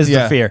comment is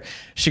the fear.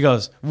 She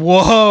goes,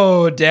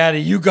 "Whoa,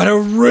 Daddy, you got a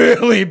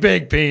really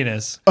big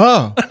penis."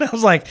 Oh. And I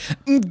was like,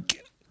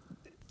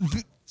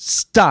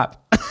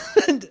 stop.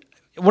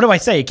 What do I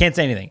say? You can't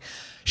say anything.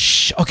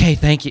 Shh. Okay,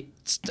 thank you.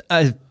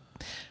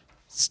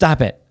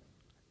 Stop it.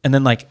 And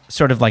then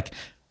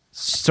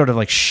sort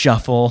of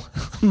shuffle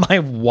my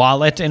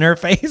wallet in her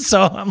face.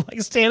 So I'm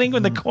standing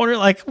in the corner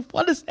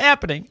what is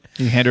happening?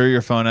 You hand her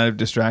your phone out of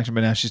distraction, but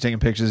now she's taking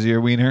pictures of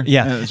your wiener?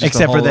 Yeah,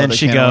 except for then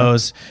she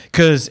goes,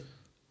 because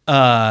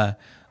my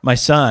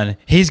son,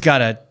 he's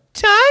got a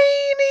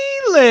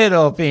tiny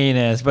little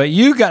penis, but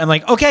you got, I'm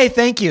like, okay,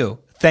 thank you.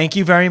 Thank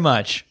you very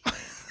much.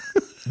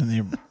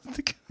 And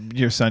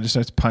your son just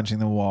starts punching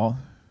the wall.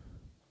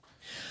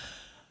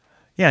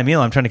 Yeah,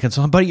 Milo, I'm trying to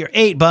console him. Buddy, you're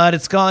 8, bud.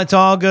 It's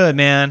all good,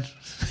 man.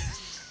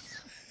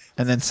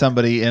 And then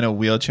somebody in a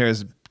wheelchair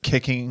is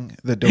kicking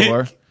the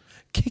door.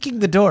 Kicking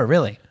the door,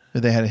 really?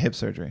 They had a hip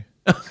surgery.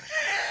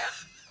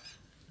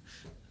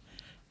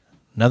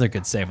 Another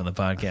good save on the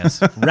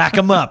podcast. Rack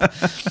them up.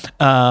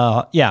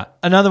 Yeah,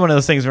 another one of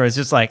those things where it's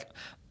just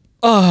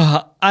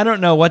I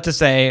don't know what to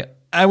say.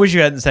 I wish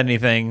you hadn't said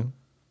anything.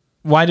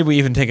 Why did we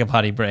even take a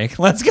potty break?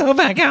 Let's go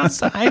back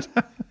outside.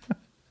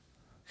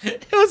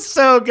 It was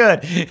so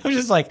good. It was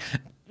just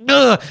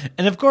ugh.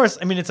 And of course,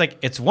 I mean,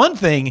 it's one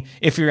thing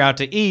if you're out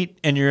to eat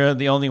and you're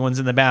the only ones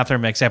in the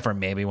bathroom, except for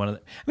maybe one of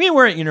the. I mean,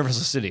 we're at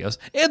Universal Studios.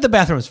 And the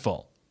bathroom is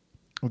full.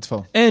 It's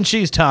full. And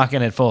she's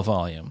talking at full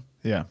volume.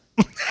 Yeah.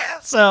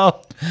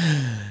 So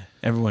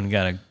everyone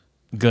got a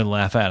good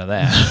laugh out of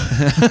that.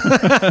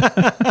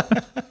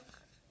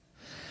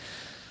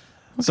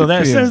 So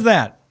there's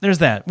that. There's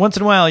that. Once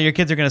in a while, your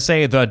kids are going to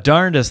say the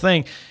darndest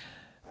thing,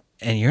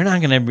 and you're not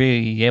going to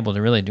be able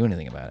to really do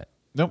anything about it.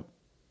 Nope.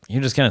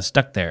 You're just kind of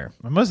stuck there.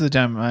 Most of the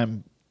time,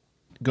 I'm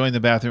going to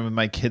the bathroom with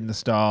my kid in the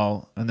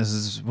stall, and this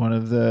is one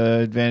of the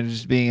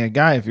advantages of being a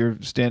guy. If you're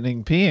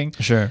standing peeing,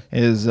 sure,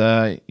 is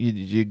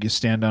you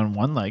stand on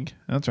one leg.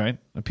 That's right.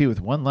 I pee with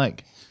one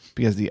leg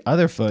because the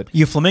other foot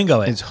you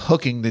flamingo it is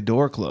hooking the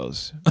door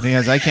closed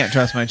because I can't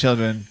trust my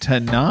children to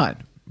not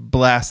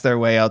blast their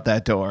way out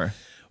that door.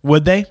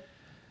 Would they?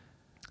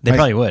 They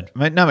probably would.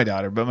 Not my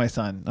daughter, but my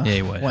son. Yeah,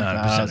 he would.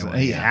 100%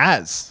 He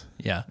has.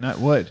 Yeah, not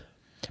would.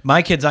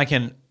 My kids, I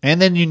can.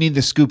 And then you need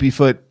the scoopy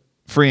foot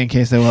free in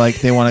case they want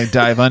to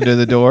dive under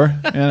the door.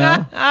 You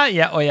know?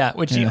 Yeah. Oh, yeah.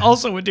 Which he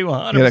also would do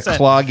 100%. You got to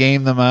claw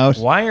game them out.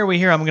 Why are we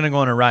here? I'm going to go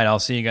on a ride. I'll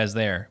see you guys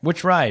there.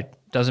 Which ride?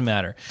 Doesn't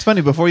matter. It's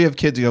funny. Before you have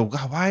kids, you go,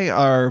 God, why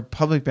are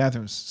public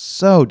bathrooms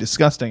so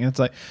disgusting? And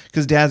it's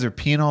because dads are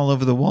peeing all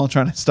over the wall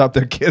trying to stop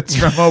their kids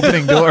from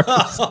opening doors.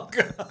 Oh,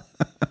 God.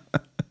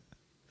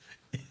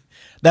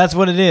 That's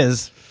what it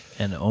is.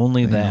 And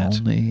only that.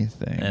 Only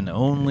thing. And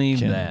only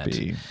that.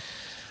 Be.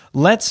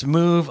 Let's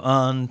move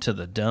on to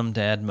the dumb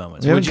dad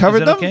moments. We haven't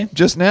covered them okay?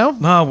 just now?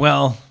 Oh,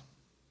 well,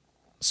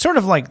 sort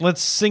of let's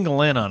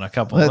single in on a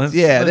couple. Let's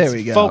there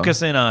we go.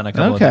 Focus in on a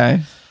couple. Okay.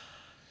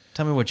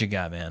 Tell me what you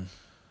got, man.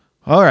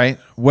 All right.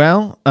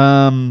 Well,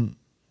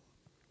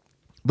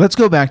 let's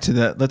go back to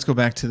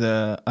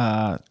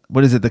the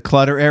what is it? The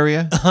clutter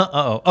area?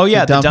 Oh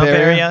yeah, the dump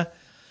area.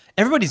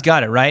 Everybody's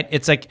got it, right?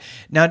 It's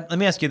now let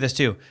me ask you this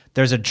too.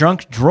 There's a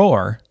junk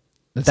drawer.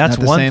 That's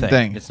one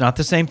thing. It's not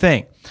the same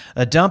thing.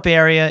 A dump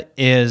area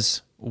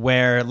is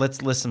where,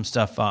 let's list some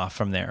stuff off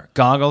from there.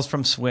 Goggles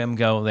from Swim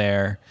go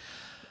there.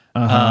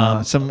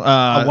 Some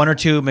 1 or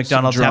 2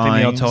 McDonald's Happy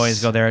Meal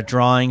toys go there.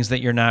 Drawings that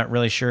you're not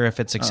really sure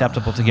if it's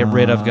acceptable to get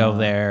rid of go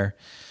there.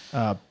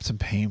 Some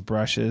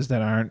paintbrushes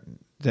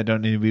that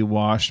don't need to be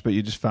washed, but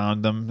you just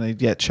found them. They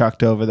get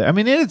chucked over there. I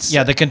mean, it's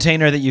the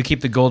container that you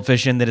keep the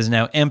goldfish in that is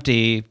now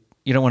empty.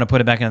 You don't want to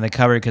put it back in the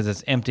cupboard because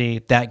it's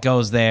empty. That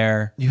goes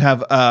there. You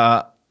have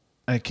a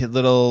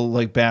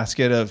little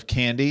basket of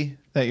candy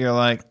that you're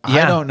I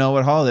don't know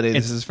what holiday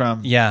this is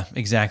from. Yeah,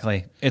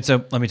 exactly.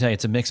 Let me tell you,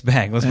 it's a mixed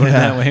bag. Let's put it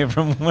that way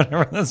from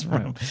whatever that's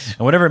from. And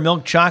whatever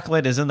milk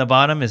chocolate is in the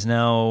bottom is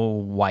now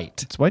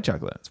white. It's white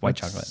chocolate. It's white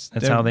chocolate.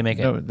 That's how they make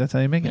it. No, that's how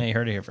you make it. Yeah, you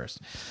heard it here first.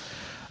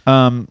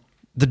 The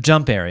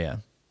dump area.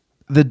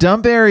 The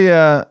dump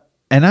area,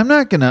 and I'm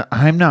not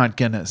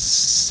gonna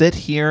sit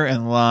here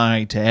and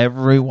lie to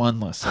everyone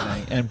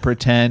listening and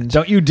pretend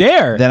don't you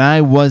dare that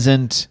I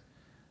wasn't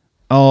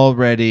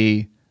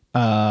already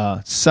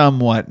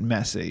somewhat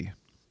messy.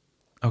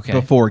 Okay.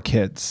 Before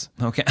kids.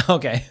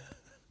 Okay.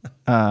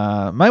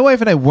 My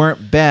wife and I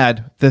weren't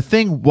bad. The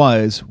thing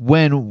was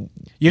when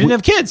you didn't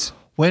have kids.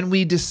 when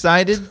we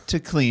decided to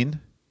clean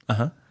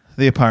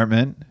the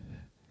apartment,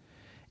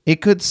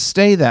 it could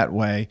stay that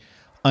way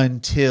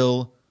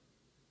until,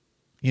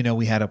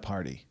 we had a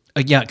party.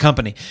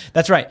 Company.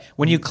 That's right.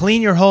 When you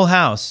clean your whole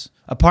house,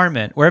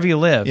 apartment, wherever you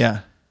live,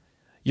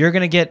 you're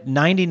going to get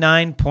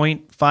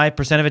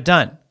 99.5% of it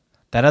done.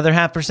 That other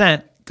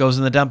 0.5% goes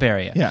in the dump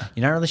area. Yeah.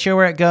 You're not really sure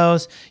where it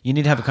goes. You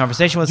need to have a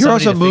conversation with You're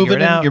somebody also to figure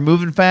moving it out. You're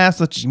moving fast.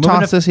 Let's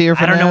toss this here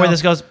for now. I don't know where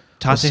this goes.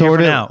 Toss it here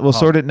for now. We'll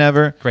sort it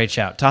never. Great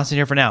shout. Toss it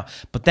here for now.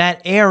 But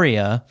that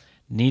area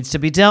needs to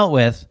be dealt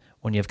with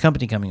when you have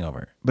company coming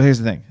over. But here's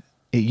the thing.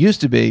 It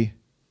used to be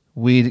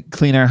we'd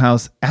clean our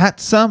house at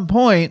some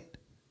point,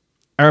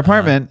 our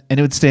apartment, and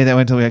it would stay that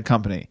way until we had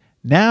company.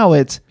 Now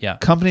it's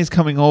company's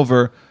coming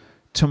over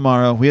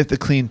tomorrow. We have to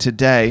clean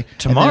today.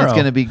 Tomorrow? And then it's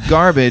going to be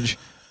garbage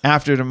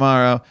after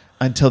tomorrow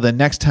until the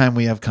next time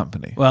we have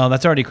company. Well,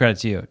 that's already credit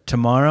to you.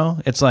 Tomorrow,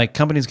 it's like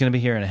company's going to be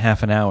here in a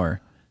half an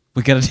hour.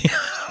 We got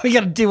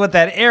to deal with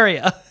that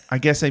area. I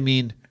guess I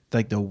mean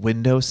like the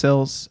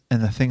windowsills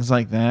and the things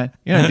like that.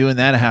 You're not doing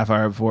that a half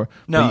hour before.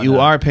 No, but you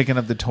are picking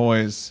up the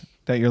toys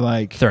that you're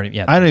like 30.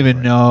 Yeah, I don't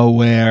even know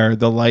where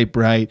the Light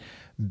Bright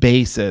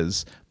base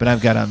is, but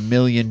I've got 1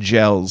 million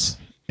gels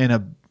in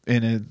a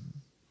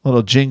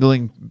little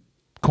jingling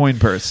coin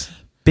purse.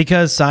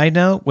 Because side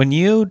note, when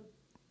you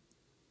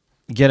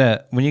get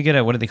a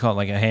what do they call it,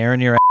 like a hair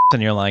in your ass,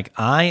 and you're like,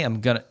 I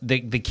am gonna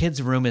the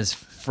kid's room is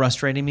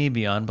frustrating me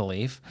beyond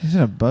belief. Is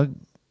it a bug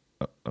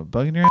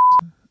in your ass?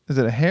 Is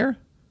it a hair?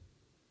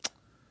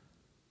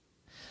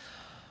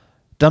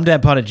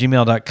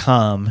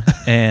 dumbdadpod@gmail.com.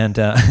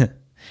 And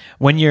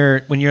when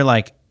you're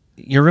like,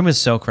 your room is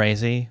so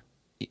crazy,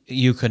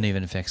 you couldn't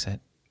even fix it.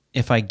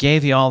 If I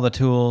gave you all the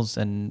tools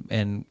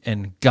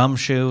and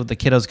gumshoe, the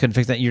kiddos couldn't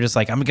fix that. You're just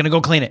like, I'm going to go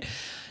clean it.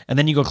 And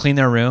then you go clean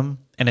their room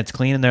and it's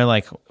clean and they're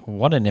like,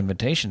 what an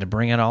invitation to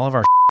bring out all of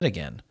our shit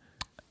again.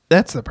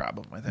 That's the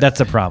problem with it. That's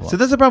the problem. So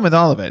that's the problem with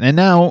all of it. And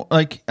now,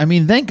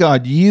 thank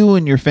God you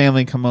and your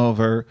family come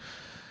over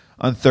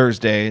on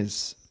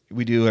Thursdays.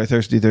 We do our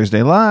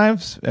Thursday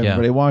Lives.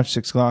 Everybody watch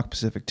 6 o'clock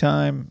Pacific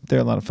time. They're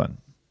a lot of fun.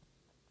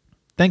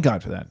 Thank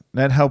God for that.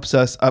 That helps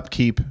us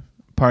upkeep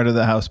part of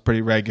the house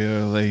pretty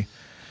regularly.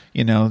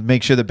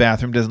 Make sure the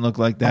bathroom doesn't look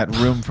like that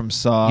room from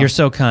Saw. You're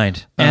so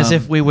kind. As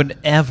if we would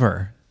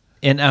ever,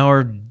 in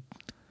our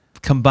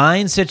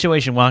combined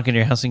situation, walk into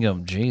your house and go,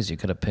 geez, you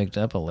could have picked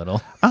up a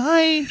little.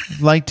 I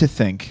like to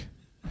think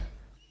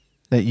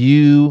that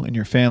you and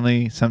your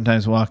family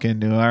sometimes walk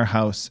into our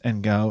house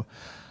and go,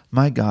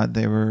 my God,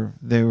 they were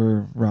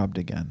robbed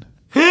again.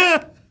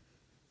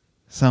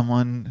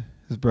 Someone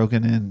has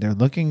broken in. They're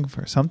looking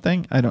for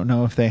something. I don't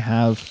know if they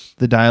have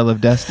the Dial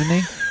of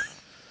Destiny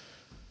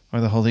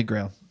or the Holy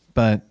Grail,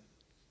 but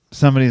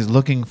somebody's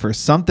looking for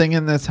something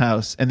in this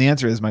house, and the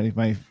answer is my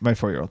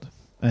 4-year-old,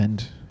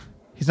 and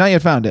he's not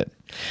yet found it.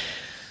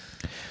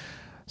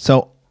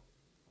 So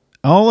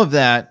all of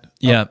that,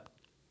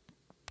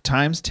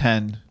 times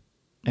 10,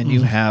 and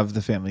you have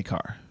the family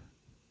car.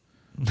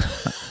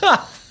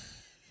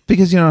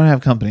 Because you don't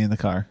have company in the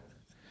car.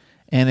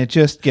 And it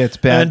just gets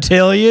bad.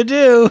 Until you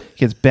do. It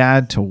gets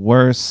bad to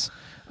worse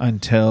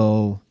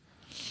until,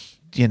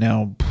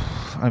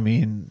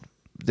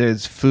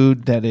 there's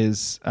food that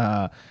is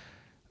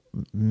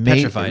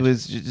petrified. It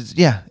was it's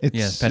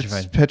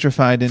petrified. It's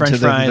petrified into French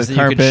fries the that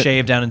carpet. you could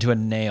shave down into a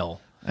nail.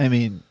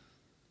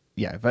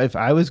 If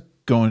I was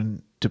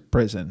going to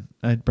prison,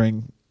 I'd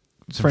bring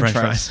French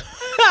fries.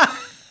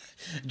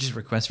 Just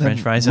request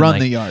French fries run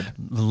and the yard.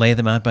 Lay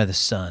them out by the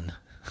sun.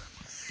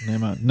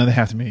 No, they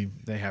have to be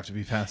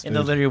fast food. In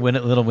the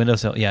little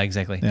windowsill. Yeah,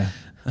 exactly. Yeah.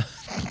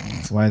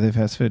 That's why they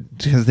fast food.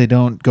 Because they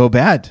don't go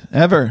bad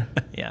ever.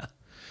 Yeah.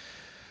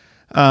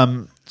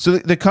 So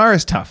the car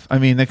is tough.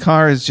 The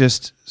car is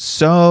just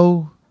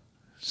so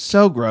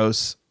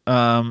gross.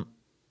 Back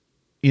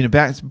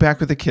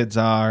where the kids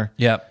are.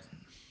 Yep.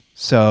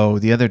 So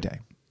the other day,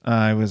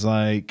 I was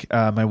like,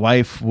 my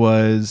wife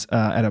was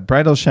at a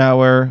bridal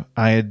shower.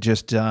 I had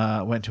just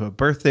went to a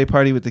birthday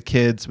party with the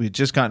kids. We had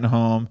just gotten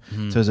home. So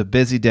it was a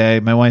busy day.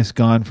 My wife's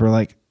gone for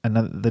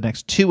the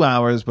next 2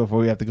 hours before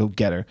we have to go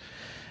get her.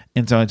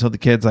 And so I told the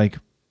kids, I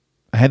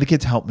had the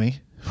kids help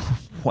me.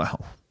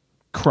 Wow.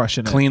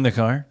 Crushing it. Clean the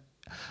car?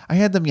 I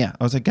had them, I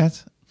was like,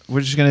 guys, I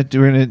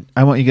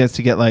want you guys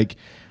to get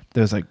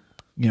those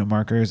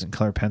markers and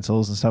color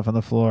pencils and stuff on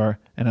the floor.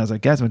 And I was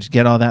like, guys, I want you to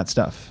get all that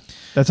stuff.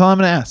 That's all I'm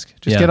going to ask.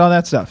 Just get all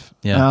that stuff.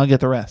 Yeah. And I'll get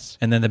the rest.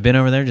 And then the bin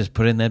over there, just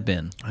put it in that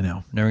bin. I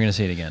know. Never going to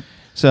see it again.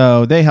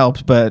 So they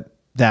helped, but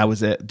that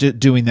was it.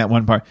 Doing that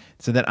one part.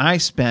 So that I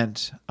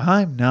spent,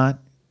 I'm not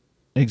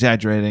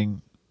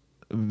exaggerating,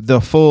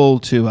 the full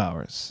 2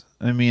 hours.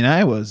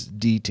 I was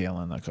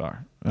detailing the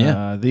car.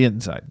 The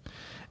inside.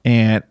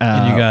 And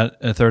you got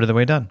a third of the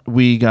way done.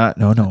 We got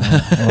no.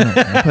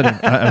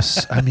 I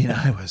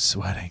was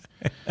sweating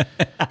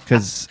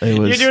because it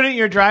was. You're doing it in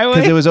your driveway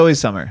because it was always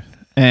summer.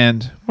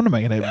 And what am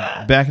I going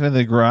to back into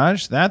the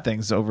garage? That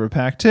thing's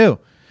overpacked too.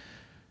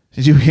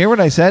 Did you hear what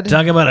I said?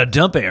 Talking about a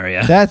dump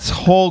area. That's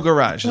whole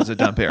garage is a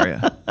dump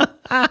area.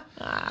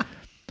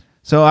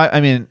 So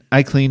I mean,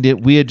 I cleaned it.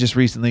 We had just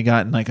recently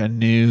gotten like a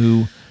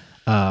new,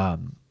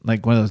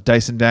 like one of those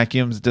Dyson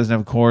vacuums that doesn't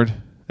have a cord.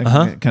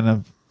 Kind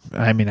of.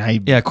 I mean,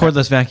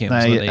 cordless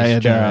vacuums.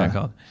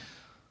 Called.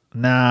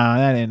 Nah,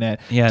 that ain't it.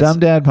 Yeah,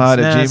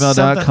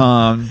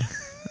 dumbdadpod@gmail.com.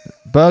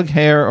 Bug,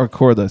 hair, or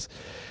cordless.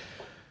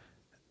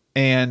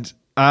 And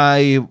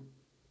I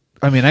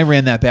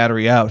ran that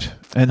battery out,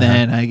 and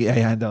then I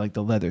had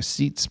the leather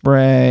seat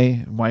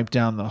spray, wiped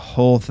down the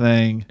whole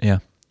thing. Yeah.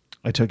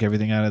 I took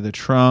everything out of the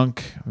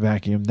trunk,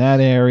 vacuumed that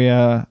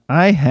area.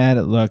 I had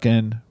it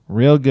looking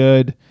real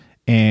good,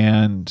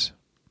 and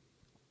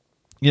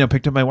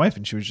picked up my wife,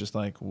 and she was just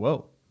like,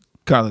 "Whoa,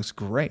 car looks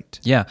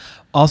great." Yeah.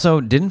 Also,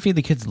 didn't feed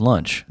the kids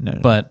lunch.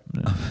 No.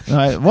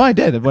 I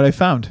did what I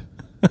found.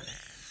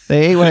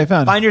 They ate what I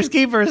found. Finders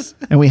keepers.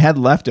 And we had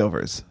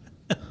leftovers.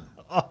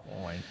 Oh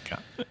my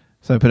god.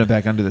 So I put it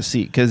back under the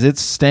seat because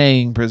it's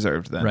staying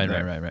preserved then. Right.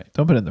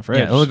 Don't put it in the fridge.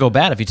 Yeah, it'll go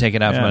bad if you take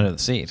it out from under the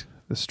seat.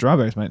 The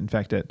strawberries might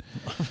infect it.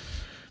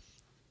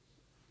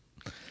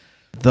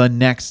 The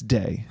next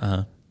day,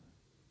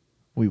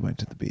 we went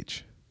to the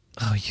beach.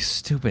 Oh, you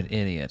stupid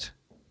idiot.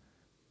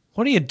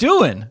 What are you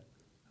doing?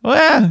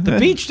 Well, the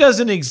beach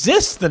doesn't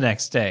exist the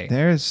next day.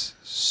 There's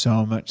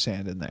so much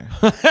sand in there.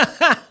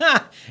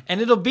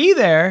 And it'll be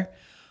there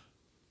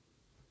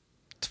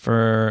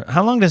for...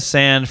 How long does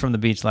sand from the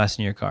beach last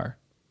in your car?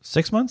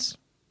 6 months,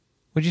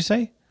 would you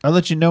say? I'll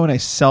let you know when I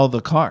sell the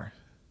car.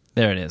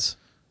 There it is.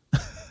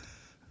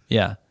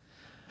 Yeah.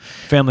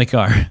 Family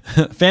car.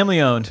 Family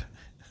owned.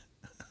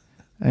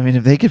 I mean,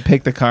 if they could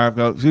pick the car up,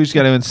 we just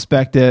got to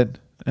inspect it,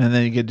 and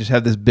then you could just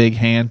have this big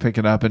hand pick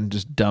it up and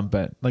just dump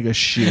it like a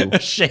shoe.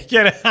 Shake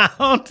it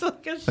out.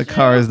 Like a the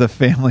car is the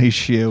family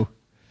shoe.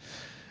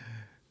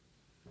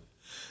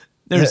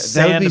 There's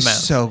that would be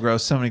mounds. so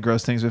gross. So many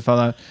gross things would fall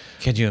out.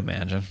 Could you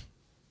imagine?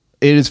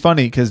 It is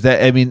funny because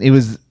it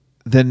was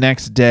the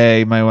next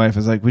day. My wife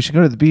was like, "We should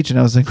go to the beach," and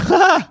I was like,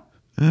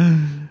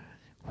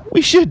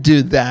 "We should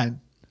do that.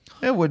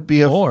 It would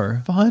be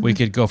fun. We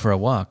could go for a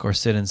walk or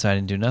sit inside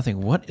and do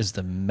nothing. What is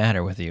the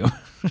matter with you?"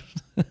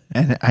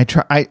 And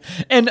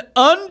and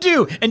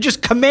undo and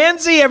just Command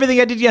Z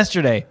everything I did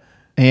yesterday.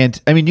 And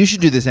I mean, you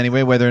should do this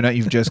anyway, whether or not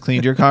you've just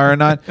cleaned your car or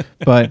not.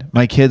 But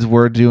my kids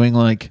were doing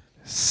like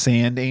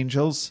sand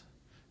angels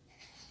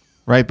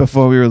right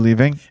before we were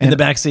leaving in the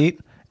back seat,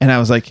 and I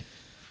was like,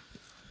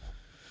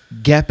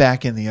 "Get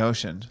back in the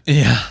ocean."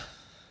 Yeah,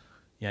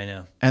 I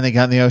know. And they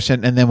got in the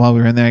ocean, and then while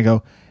we were in there, I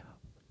go,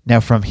 "Now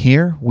from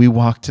here, we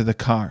walk to the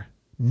car.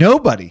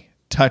 Nobody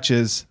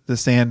touches the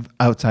sand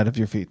outside of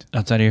your feet."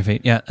 Outside of your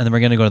feet, yeah. And then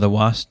we're going to go to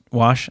the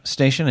wash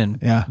station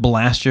and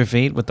blast your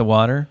feet with the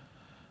water.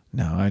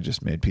 No, I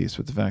just made peace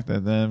with the fact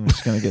that I'm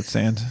just going to get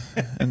sand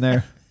in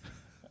there.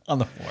 On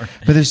the floor.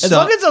 But as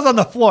long as it's on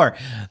the floor,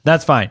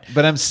 that's fine.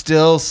 But I'm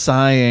still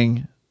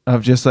sighing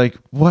of just like,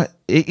 what?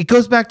 It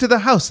goes back to the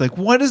house. Like,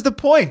 what is the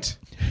point?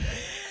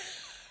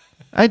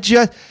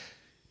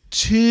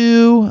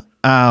 2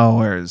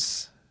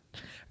 hours.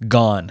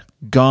 Gone.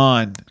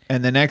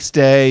 And the next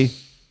day,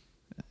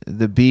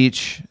 the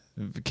beach,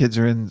 the kids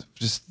are in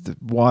just the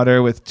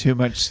water with too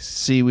much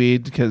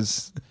seaweed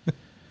because, I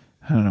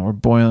don't know, we're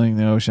boiling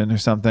the ocean or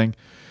something.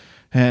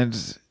 And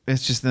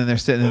it's just, then they're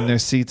sitting in their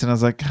seats, and I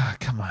was like,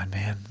 come on,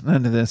 man.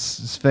 None of this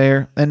is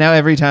fair. And now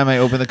every time I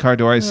open the car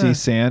door, I see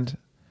sand,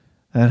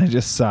 and I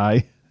just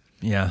sigh.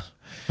 Yeah.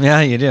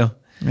 Yeah, you do.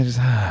 I just,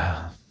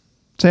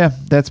 So yeah,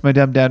 that's my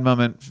dumb dad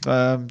moment.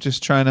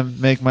 Just trying to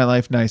make my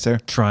life nicer.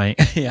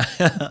 Yeah.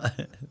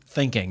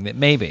 Thinking that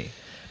maybe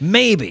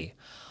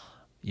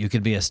you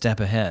could be a step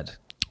ahead.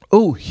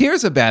 Oh,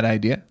 here's a bad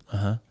idea.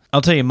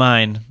 I'll tell you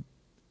mine.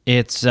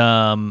 It's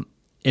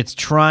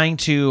trying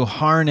to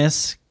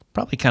harness,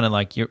 probably kind of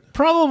like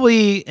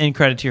probably in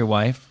credit to your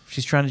wife.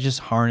 She's trying to just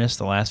harness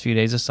the last few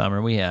days of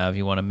summer we have.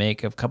 You want to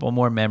make a couple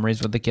more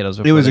memories with the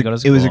kiddos before they go to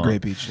school. It was a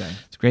great beach day.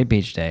 It's a great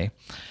beach day.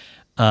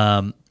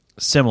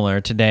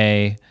 Similar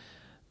today,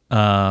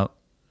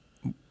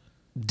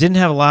 didn't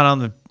have a lot on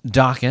the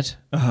docket.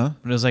 But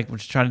it was like, we're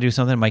just trying to do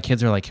something. My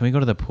kids are like, "Can we go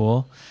to the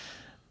pool?"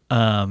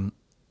 And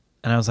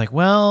I was like,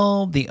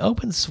 well, the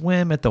open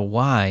swim at the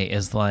Y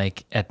is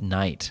like at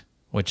night,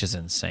 which is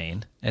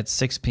insane, at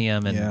 6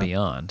 p.m. and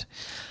beyond.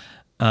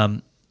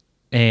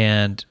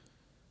 And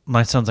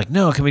my son's like,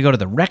 "No, can we go to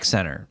the rec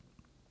center,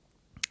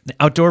 the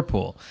outdoor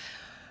pool?"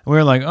 And we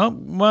were like, "Oh,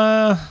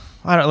 well,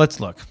 let's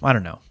look. I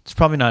don't know. It's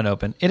probably not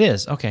open." It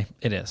is. Okay,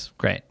 it is.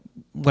 Great.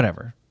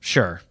 Whatever.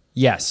 Sure.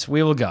 Yes,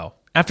 we will go.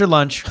 After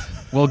lunch,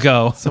 we'll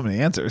go. So many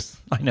answers.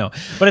 I know.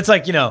 But it's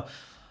like, I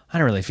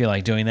don't really feel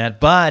like doing that,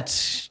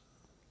 but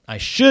I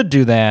should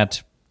do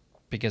that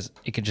because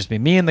it could just be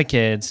me and the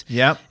kids.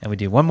 Yep. And we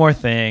do one more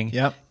thing.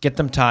 Yep. Get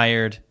them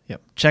tired.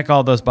 Yep. Check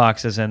all those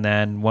boxes, and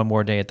then one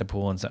more day at the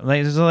pool and stuff.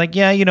 Like,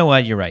 yeah, you know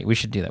what? You're right. We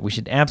should do that. We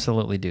should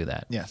absolutely do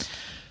that. Yes.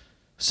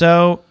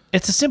 So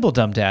it's a simple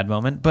dumb dad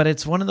moment, but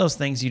it's one of those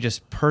things you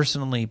just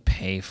personally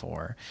pay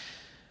for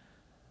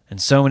in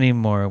so many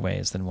more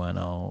ways than one.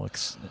 I'll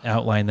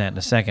outline that in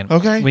a second.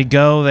 Okay. We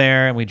go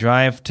there and we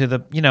drive to the,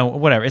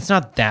 whatever. It's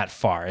not that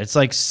far. It's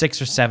like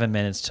 6 or 7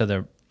 minutes to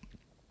the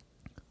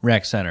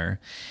rec center.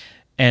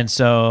 And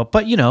so,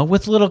 but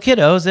with little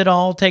kiddos, it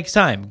all takes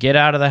time. Get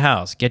out of the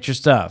house, get your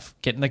stuff,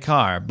 get in the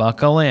car,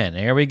 buckle in.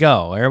 Here we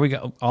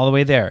go, all the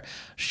way there.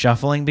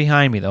 Shuffling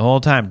behind me the whole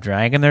time,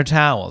 dragging their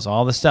towels,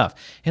 all the stuff.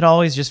 It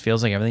always just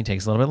feels like everything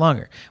takes a little bit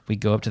longer. We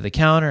go up to the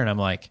counter, and I'm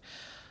like,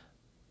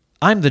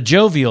 I'm the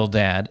jovial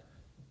dad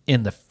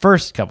in the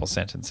first couple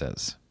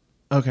sentences.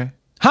 Okay.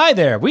 Hi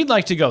there, we'd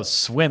like to go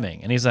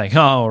swimming. And he's like,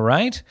 all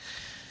right.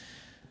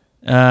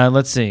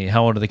 Let's see.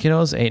 How old are the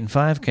kiddos? 8 and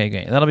 5. Okay,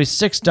 great. That'll be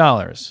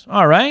 $6.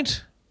 All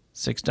right.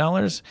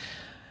 $6.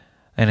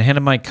 And I hand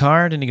him my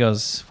card, and he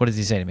goes, what does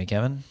he say to me,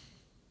 Kevin?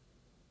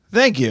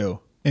 Thank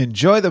you.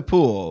 Enjoy the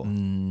pool.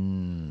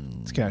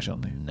 It's cash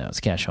only. No, it's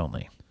cash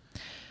only.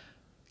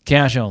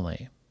 Cash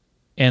only.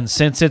 And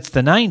since it's the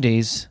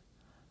 90s,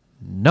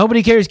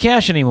 nobody carries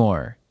cash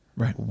anymore.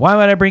 Right. Why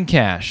would I bring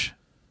cash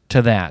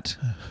to that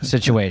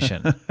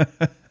situation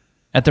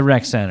at the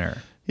rec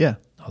center? Yeah.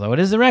 Although it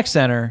is the rec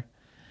center.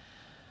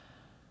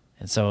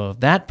 And so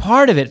that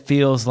part of it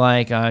feels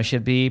like I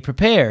should be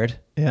prepared,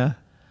 Yeah.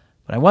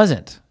 but I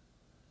wasn't.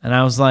 And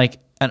I was like,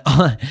 and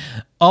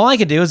all I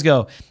could do is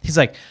go, he's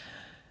like,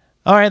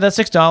 all right, that's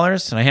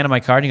 $6. And I hand him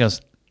my card, and he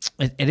goes,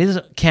 it is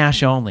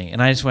cash only.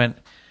 And I just went,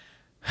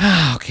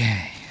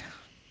 okay.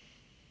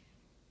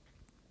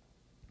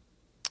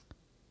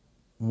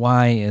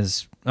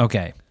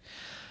 Okay.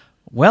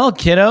 Well,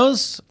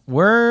 kiddos,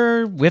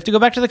 we have to go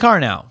back to the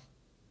car now,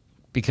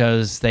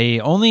 because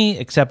they only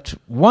accept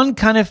one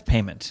kind of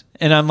payment.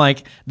 And I'm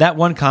like, that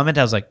one comment,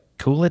 I was like,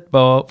 cool it,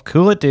 Bo.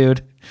 Cool it,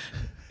 dude.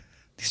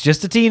 He's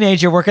just a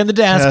teenager working the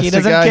desk. Just he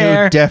doesn't a guy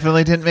care. Who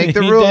definitely didn't make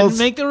the He rules. didn't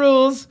make the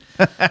rules.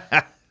 So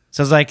I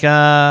was like,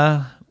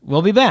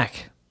 we'll be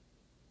back,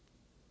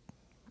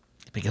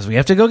 because we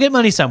have to go get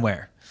money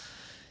somewhere.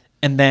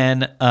 And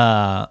then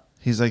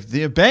He's like,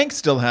 the banks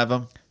still have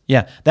them.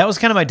 yeah, that was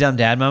kind of my dumb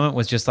dad moment,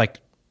 was just like,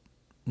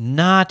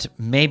 not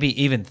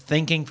maybe even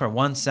thinking for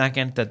 1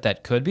 second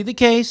that could be the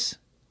case.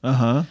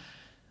 Uh-huh.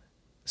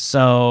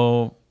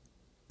 So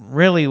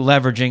really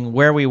leveraging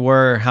where we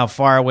were, how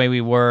far away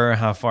we were,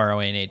 how far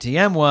away an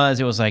ATM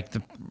was. It was like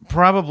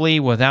probably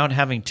without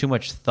having too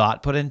much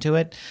thought put into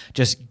it,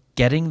 just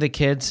getting the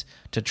kids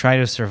to try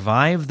to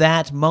survive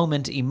that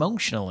moment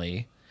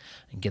emotionally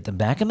and get them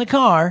back in the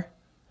car.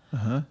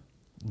 Uh-huh.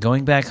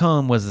 Going back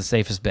home was the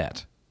safest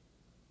bet.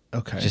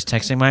 Okay. Just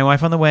texting my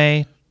wife on the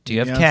way. Do you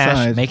have cash?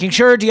 Outside. Making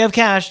sure, do you have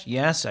cash?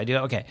 Yes, I do.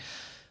 Okay.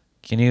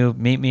 Can you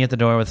meet me at the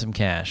door with some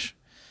cash?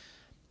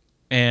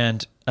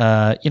 And,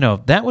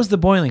 that was the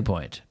boiling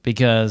point,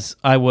 because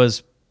I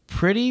was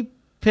pretty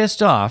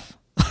pissed off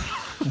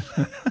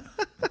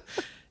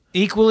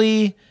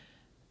equally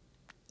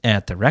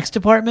at the Rex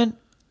department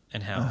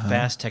and how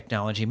fast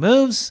technology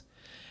moves,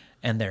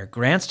 and their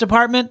grants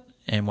department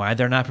and why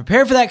they're not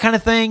prepared for that kind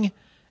of thing,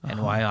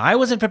 and why I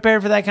wasn't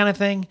prepared for that kind of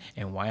thing,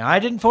 and why I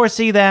didn't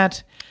foresee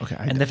that. Okay.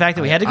 And the fact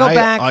that we had to go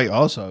back. I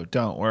also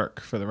don't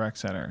work for the rec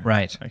center.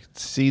 Right. I can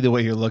see the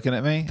way you're looking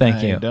at me.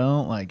 Thank you. I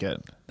don't like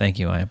it. Thank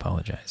you. I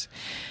apologize.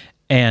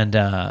 And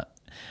the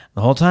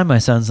whole time my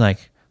son's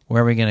like,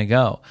 where are we going to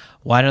go?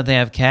 Why don't they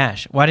have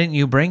cash? Why didn't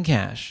you bring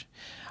cash?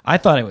 I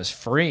thought it was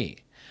free.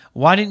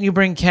 Why didn't you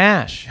bring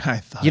cash? I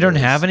thought you don't it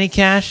was have any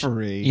cash?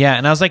 free. Yeah.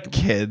 And I was like,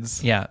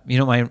 Kids. yeah.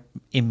 My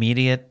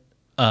immediate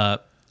high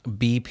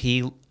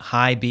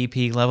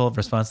BP level of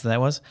response to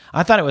that was,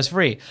 I thought it was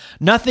free.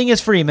 Nothing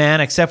is free,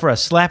 man, except for a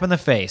slap in the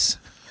face.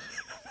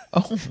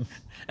 Oh.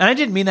 And I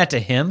didn't mean that to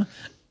him.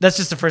 That's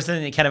just the first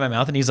thing that came out of my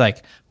mouth. And he's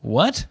like,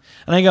 what?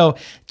 And I go,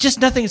 just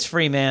nothing is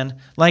free,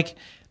 man. Like,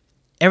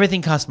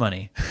 everything costs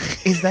money.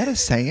 Is that a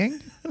saying?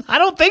 I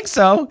don't think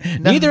so.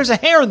 Neither is a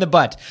hair in the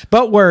butt.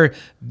 But we're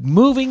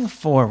moving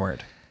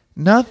forward.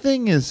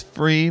 Nothing is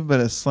free but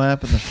a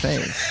slap in the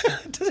face.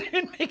 It doesn't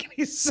even make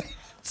any sense.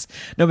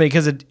 No,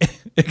 because it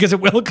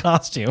will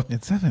cost you.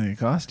 It's definitely going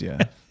to cost you.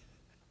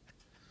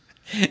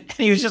 And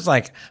he was just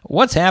like,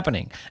 what's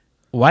happening?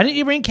 Why didn't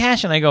you bring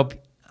cash? And I go,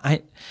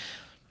 And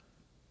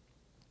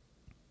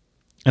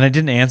I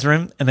didn't answer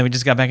him. And then we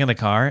just got back in the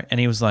car. And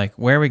he was like,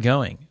 where are we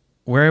going?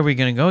 Where are we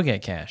going to go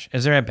get cash?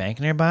 Is there a bank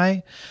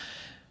nearby?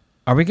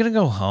 Are we going to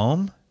go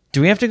home?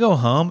 Do we have to go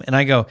home? And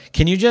I go,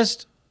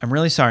 I'm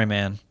really sorry,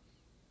 man.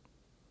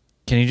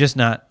 Can you just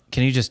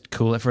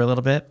cool it for a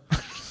little bit?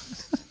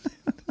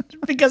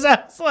 Because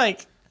I was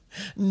like,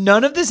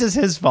 none of this is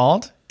his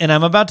fault. And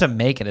I'm about to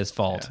make it his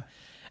fault. Yeah.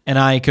 And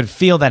I could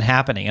feel that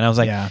happening. And I was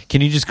like,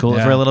 Can you just cool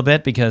it for a little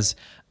bit? Because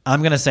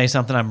I'm going to say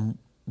something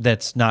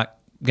that's not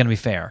going to be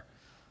fair.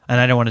 And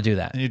I don't want to do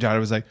that. And your daughter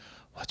was like,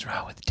 what's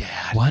wrong with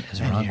Dad? What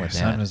is wrong with Dad?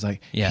 Your son was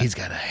like, he's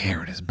got a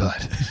hair in his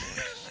butt.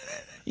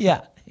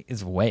 Yeah.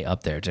 It's way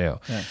up there, too.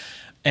 Yeah.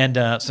 And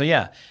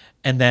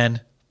And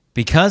then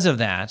because of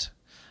that,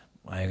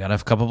 I got a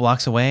couple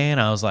blocks away, and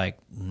I was like,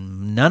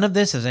 none of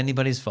this is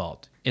anybody's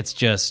fault. It's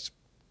just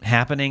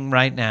happening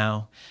right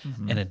now,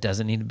 and it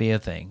doesn't need to be a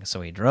thing. So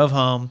we drove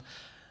home,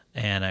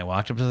 and I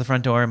walked up to the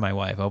front door, and my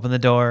wife opened the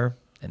door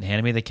and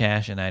handed me the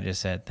cash, and I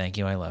just said, thank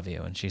you, I love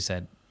you. And she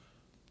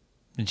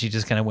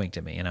just kind of winked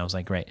at me, and I was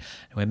like, great.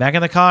 I went back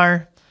in the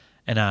car,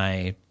 and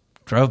I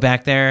drove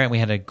back there, and we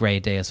had a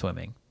great day of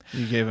swimming.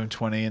 You gave him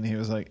 20, and he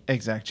was like,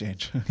 exact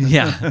change.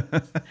 Yeah.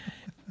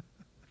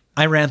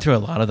 I ran through a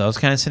lot of those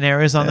kind of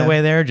scenarios on the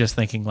way there, just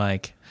thinking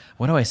like,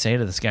 what do I say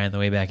to this guy on the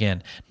way back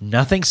in?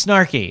 Nothing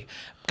snarky.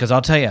 Because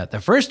I'll tell you,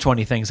 the first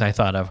 20 things I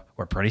thought of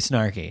were pretty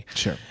snarky.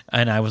 Sure.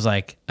 And I was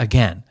like,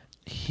 again,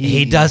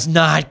 he does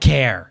not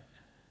care.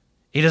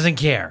 He doesn't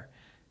care.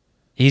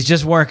 He's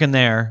just working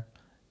there.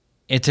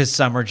 It's his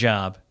summer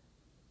job.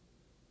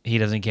 He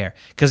doesn't care.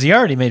 Because he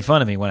already made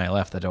fun of me when I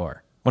left the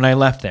door. When I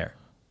left there.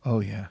 Oh,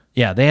 yeah.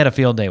 Yeah, they had a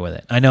field day with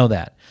it. I know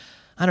that.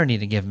 I don't need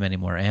to give him any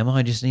more ammo.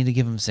 I just need to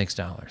give him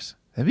 $6.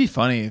 That'd be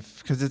funny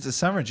because it's a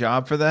summer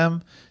job for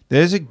them.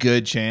 There's a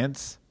good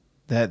chance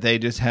that they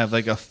just have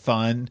like a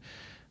fun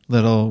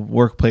little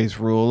workplace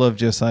rule of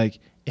just like,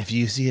 if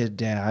you see a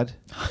dad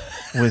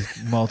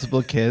with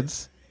multiple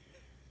kids,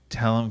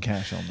 tell him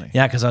cash only.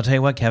 Yeah, because I'll tell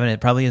you what, Kevin, it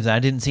probably is. I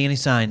didn't see any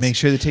signs. Make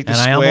sure to take the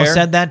square. square. And I almost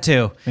said that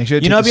too. Make sure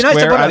to take the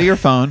square out of your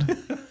phone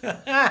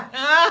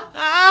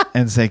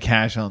and say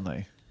cash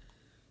only.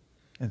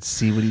 And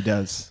see what he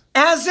does.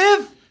 As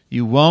if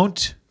you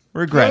won't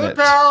regret it.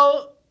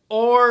 PayPal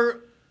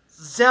or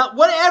Zelle,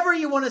 whatever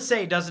you want to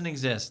say, doesn't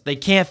exist. They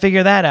can't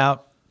figure that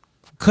out.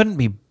 Couldn't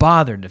be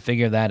bothered to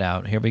figure that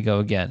out. Here we go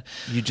again.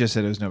 You just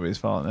said it was nobody's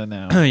fault, and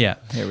now yeah,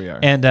 here we are.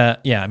 And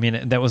yeah, I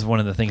mean that was one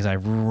of the things I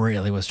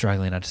really was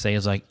struggling not to say.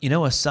 Is like,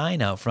 a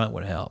sign out front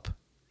would help.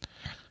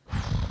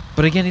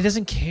 But again, he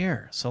doesn't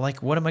care. So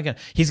like, what am I gonna?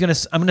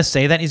 I'm gonna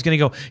say that. And he's gonna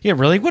go, yeah,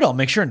 really? What? I'll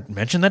make sure and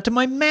mention that to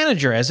my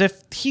manager, as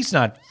if he's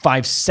not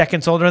 5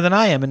 seconds older than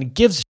I am and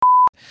gives.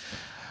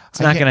 It's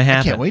not going to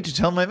happen. I can't wait to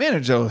tell my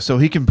manager so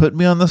he can put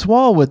me on this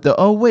wall with the,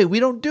 oh, wait, we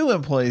don't do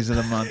employees of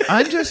the month.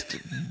 I'm just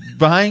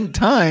buying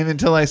time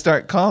until I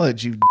start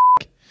college, you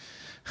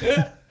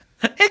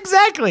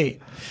Exactly.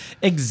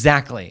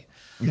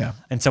 Yeah.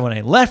 And so when I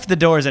left the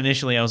doors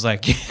initially, I was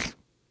like,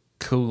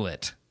 cool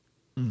it.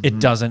 Mm-hmm. It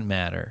doesn't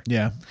matter.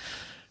 Yeah.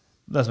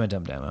 That's my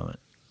dumb down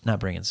moment. Not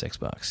bringing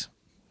 $6.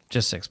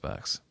 Just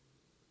 $6.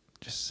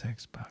 Just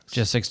 $6.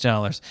 Just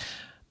 $6.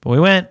 But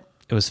we went.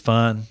 It was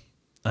fun.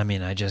 I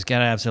mean, I just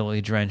got absolutely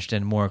drenched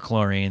in more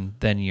chlorine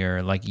than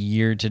your like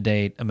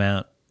year-to-date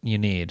amount you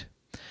need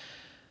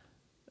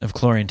of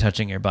chlorine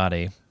touching your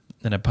body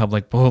in a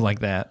public pool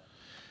like that.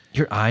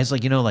 Your eyes,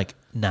 like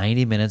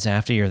 90 minutes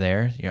after you're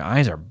there, your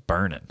eyes are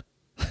burning.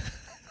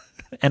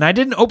 And I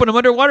didn't open them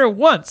underwater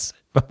once,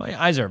 but my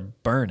eyes are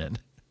burning.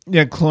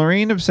 Yeah,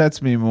 chlorine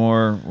upsets me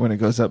more when it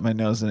goes up my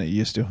nose than it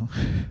used to.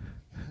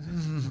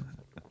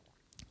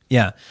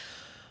 Yeah.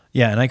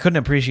 Yeah, and I couldn't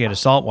appreciate a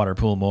saltwater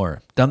pool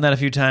more. Done that a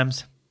few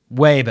times.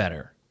 Way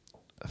better.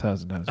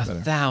 1,000 times better.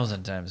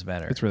 1,000 times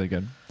better. It's really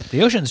good.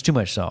 The ocean's too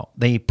much salt.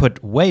 They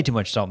put way too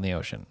much salt in the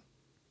ocean.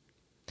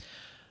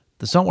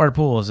 The saltwater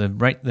pool is the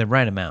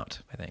right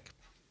amount, I think.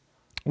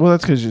 Well,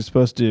 that's because you're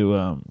supposed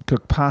to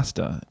cook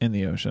pasta in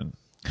the ocean.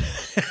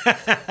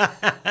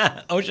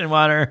 Ocean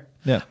water,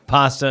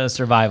 pasta,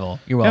 survival.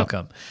 You're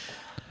welcome.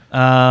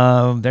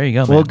 There you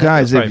go, man. Well,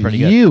 guys, if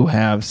you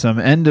have some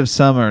end of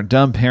summer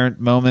dumb parent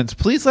moments,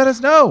 please let us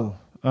know.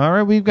 All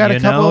right, we've got a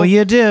couple.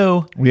 You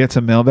do. We had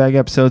some mailbag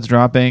episodes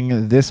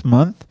dropping this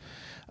month.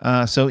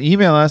 So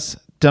email us,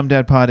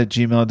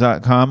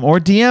 dumbdadpod@gmail.com, or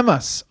DM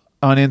us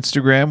on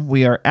Instagram.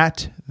 We are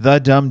at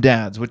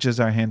 @TheDumbDads, which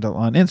is our handle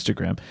on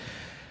Instagram,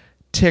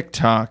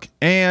 TikTok,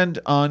 and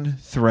on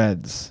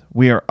Threads.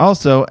 We are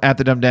also at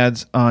The Dumb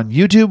Dads on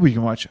YouTube, where you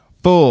can watch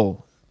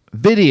full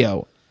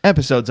video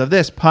episodes of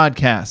this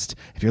podcast.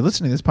 If you're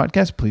listening to this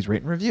podcast, please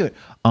rate and review it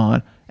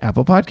on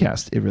Apple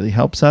Podcasts. It really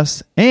helps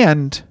us.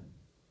 And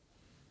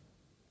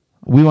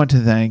we want to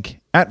thank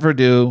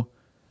 @Verdue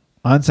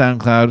on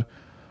SoundCloud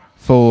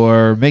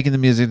for making the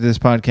music to this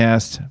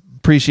podcast.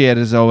 Appreciate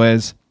it as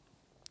always.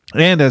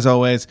 And as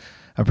always,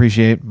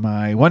 appreciate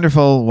my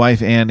wonderful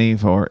wife, Annie,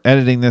 for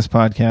editing this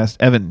podcast.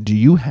 Evan, do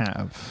you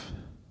have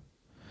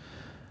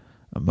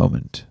a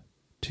moment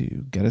to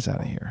get us out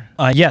of here?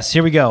 Yes,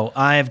 here we go.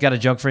 I've got a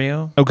joke for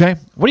you. Okay.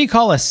 What do you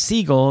call a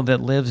seagull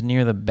that lives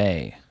near the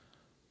bay?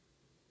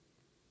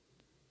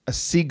 A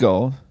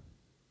seagull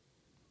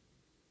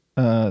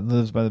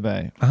lives by the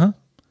bay. Uh-huh.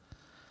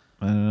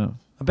 I don't know.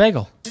 A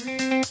bagel.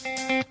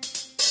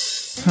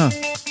 Huh.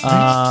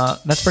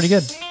 That's pretty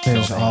good. They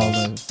all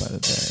live by the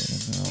bay.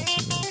 And they're all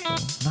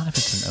seagulls. Not if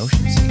it's an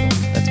ocean seagull.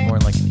 That's more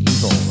like an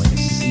eagle, like a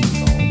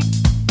seagull.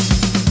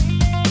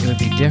 It would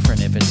be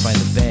different if it's by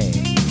the bay.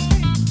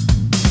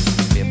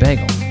 It'd be a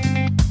bagel.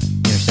 You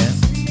understand?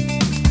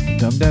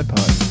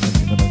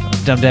 dumbdadpod@gmail.com.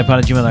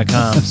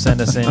 dumbdadpod@gmail.com.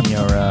 Send us in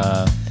your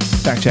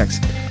fact checks.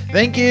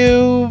 Thank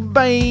you.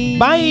 Bye.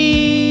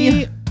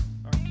 Bye.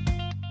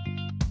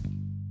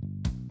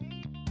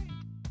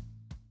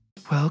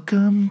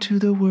 Welcome to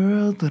the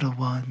world, little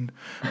one.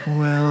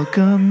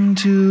 Welcome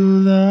to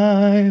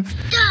life.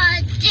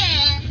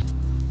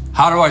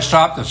 How do I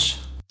stop this?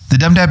 The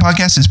Dumb Dad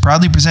Podcast is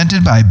proudly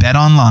presented by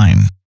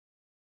BetOnline.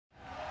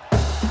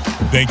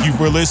 Thank you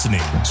for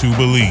listening to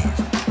Believe.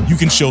 You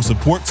can show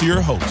support to your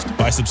host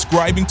by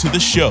subscribing to the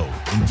show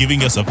and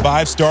giving us a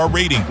 5-star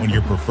rating on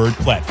your preferred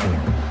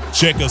platform.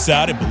 Check us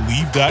out at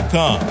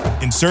Believe.com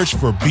and search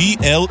for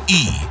BLEAV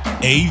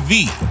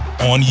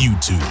on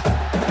YouTube.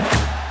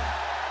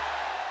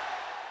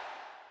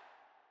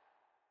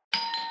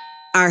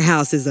 Our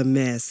house is a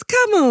mess.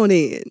 Come on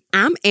in.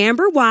 I'm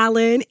Amber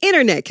Wallen,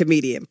 internet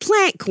comedian,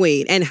 plant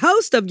queen, and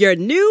host of your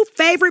new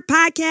favorite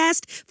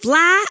podcast,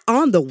 Fly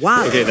on the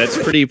Wallen. Okay, that's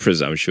pretty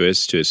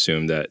presumptuous to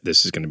assume that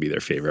this is going to be their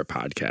favorite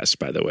podcast,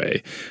 by the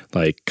way.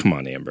 Like, come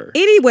on, Amber.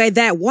 Anyway,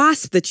 that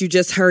wasp that you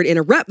just heard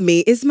interrupt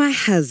me is my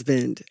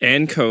husband.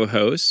 And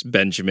co-host,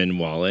 Benjamin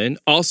Wallen,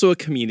 also a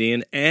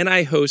comedian, and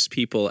I host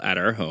people at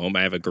our home.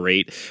 I have a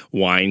great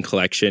wine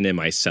collection in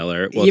my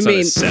cellar. Well, you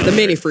mean the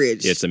mini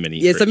fridge? Yeah, it's a mini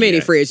fridge. It's a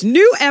mini fridge.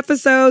 New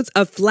episodes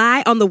of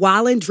Fly on the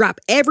Wallen drop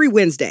every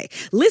Wednesday.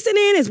 Listen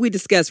in as we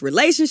discuss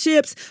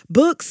relationships,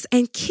 books,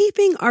 and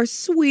keeping our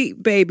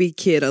sweet baby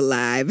kid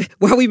alive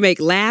while we make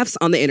laughs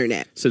on the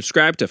internet.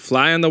 Subscribe to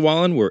Fly on the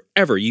Wallen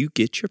wherever you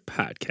get your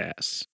podcasts.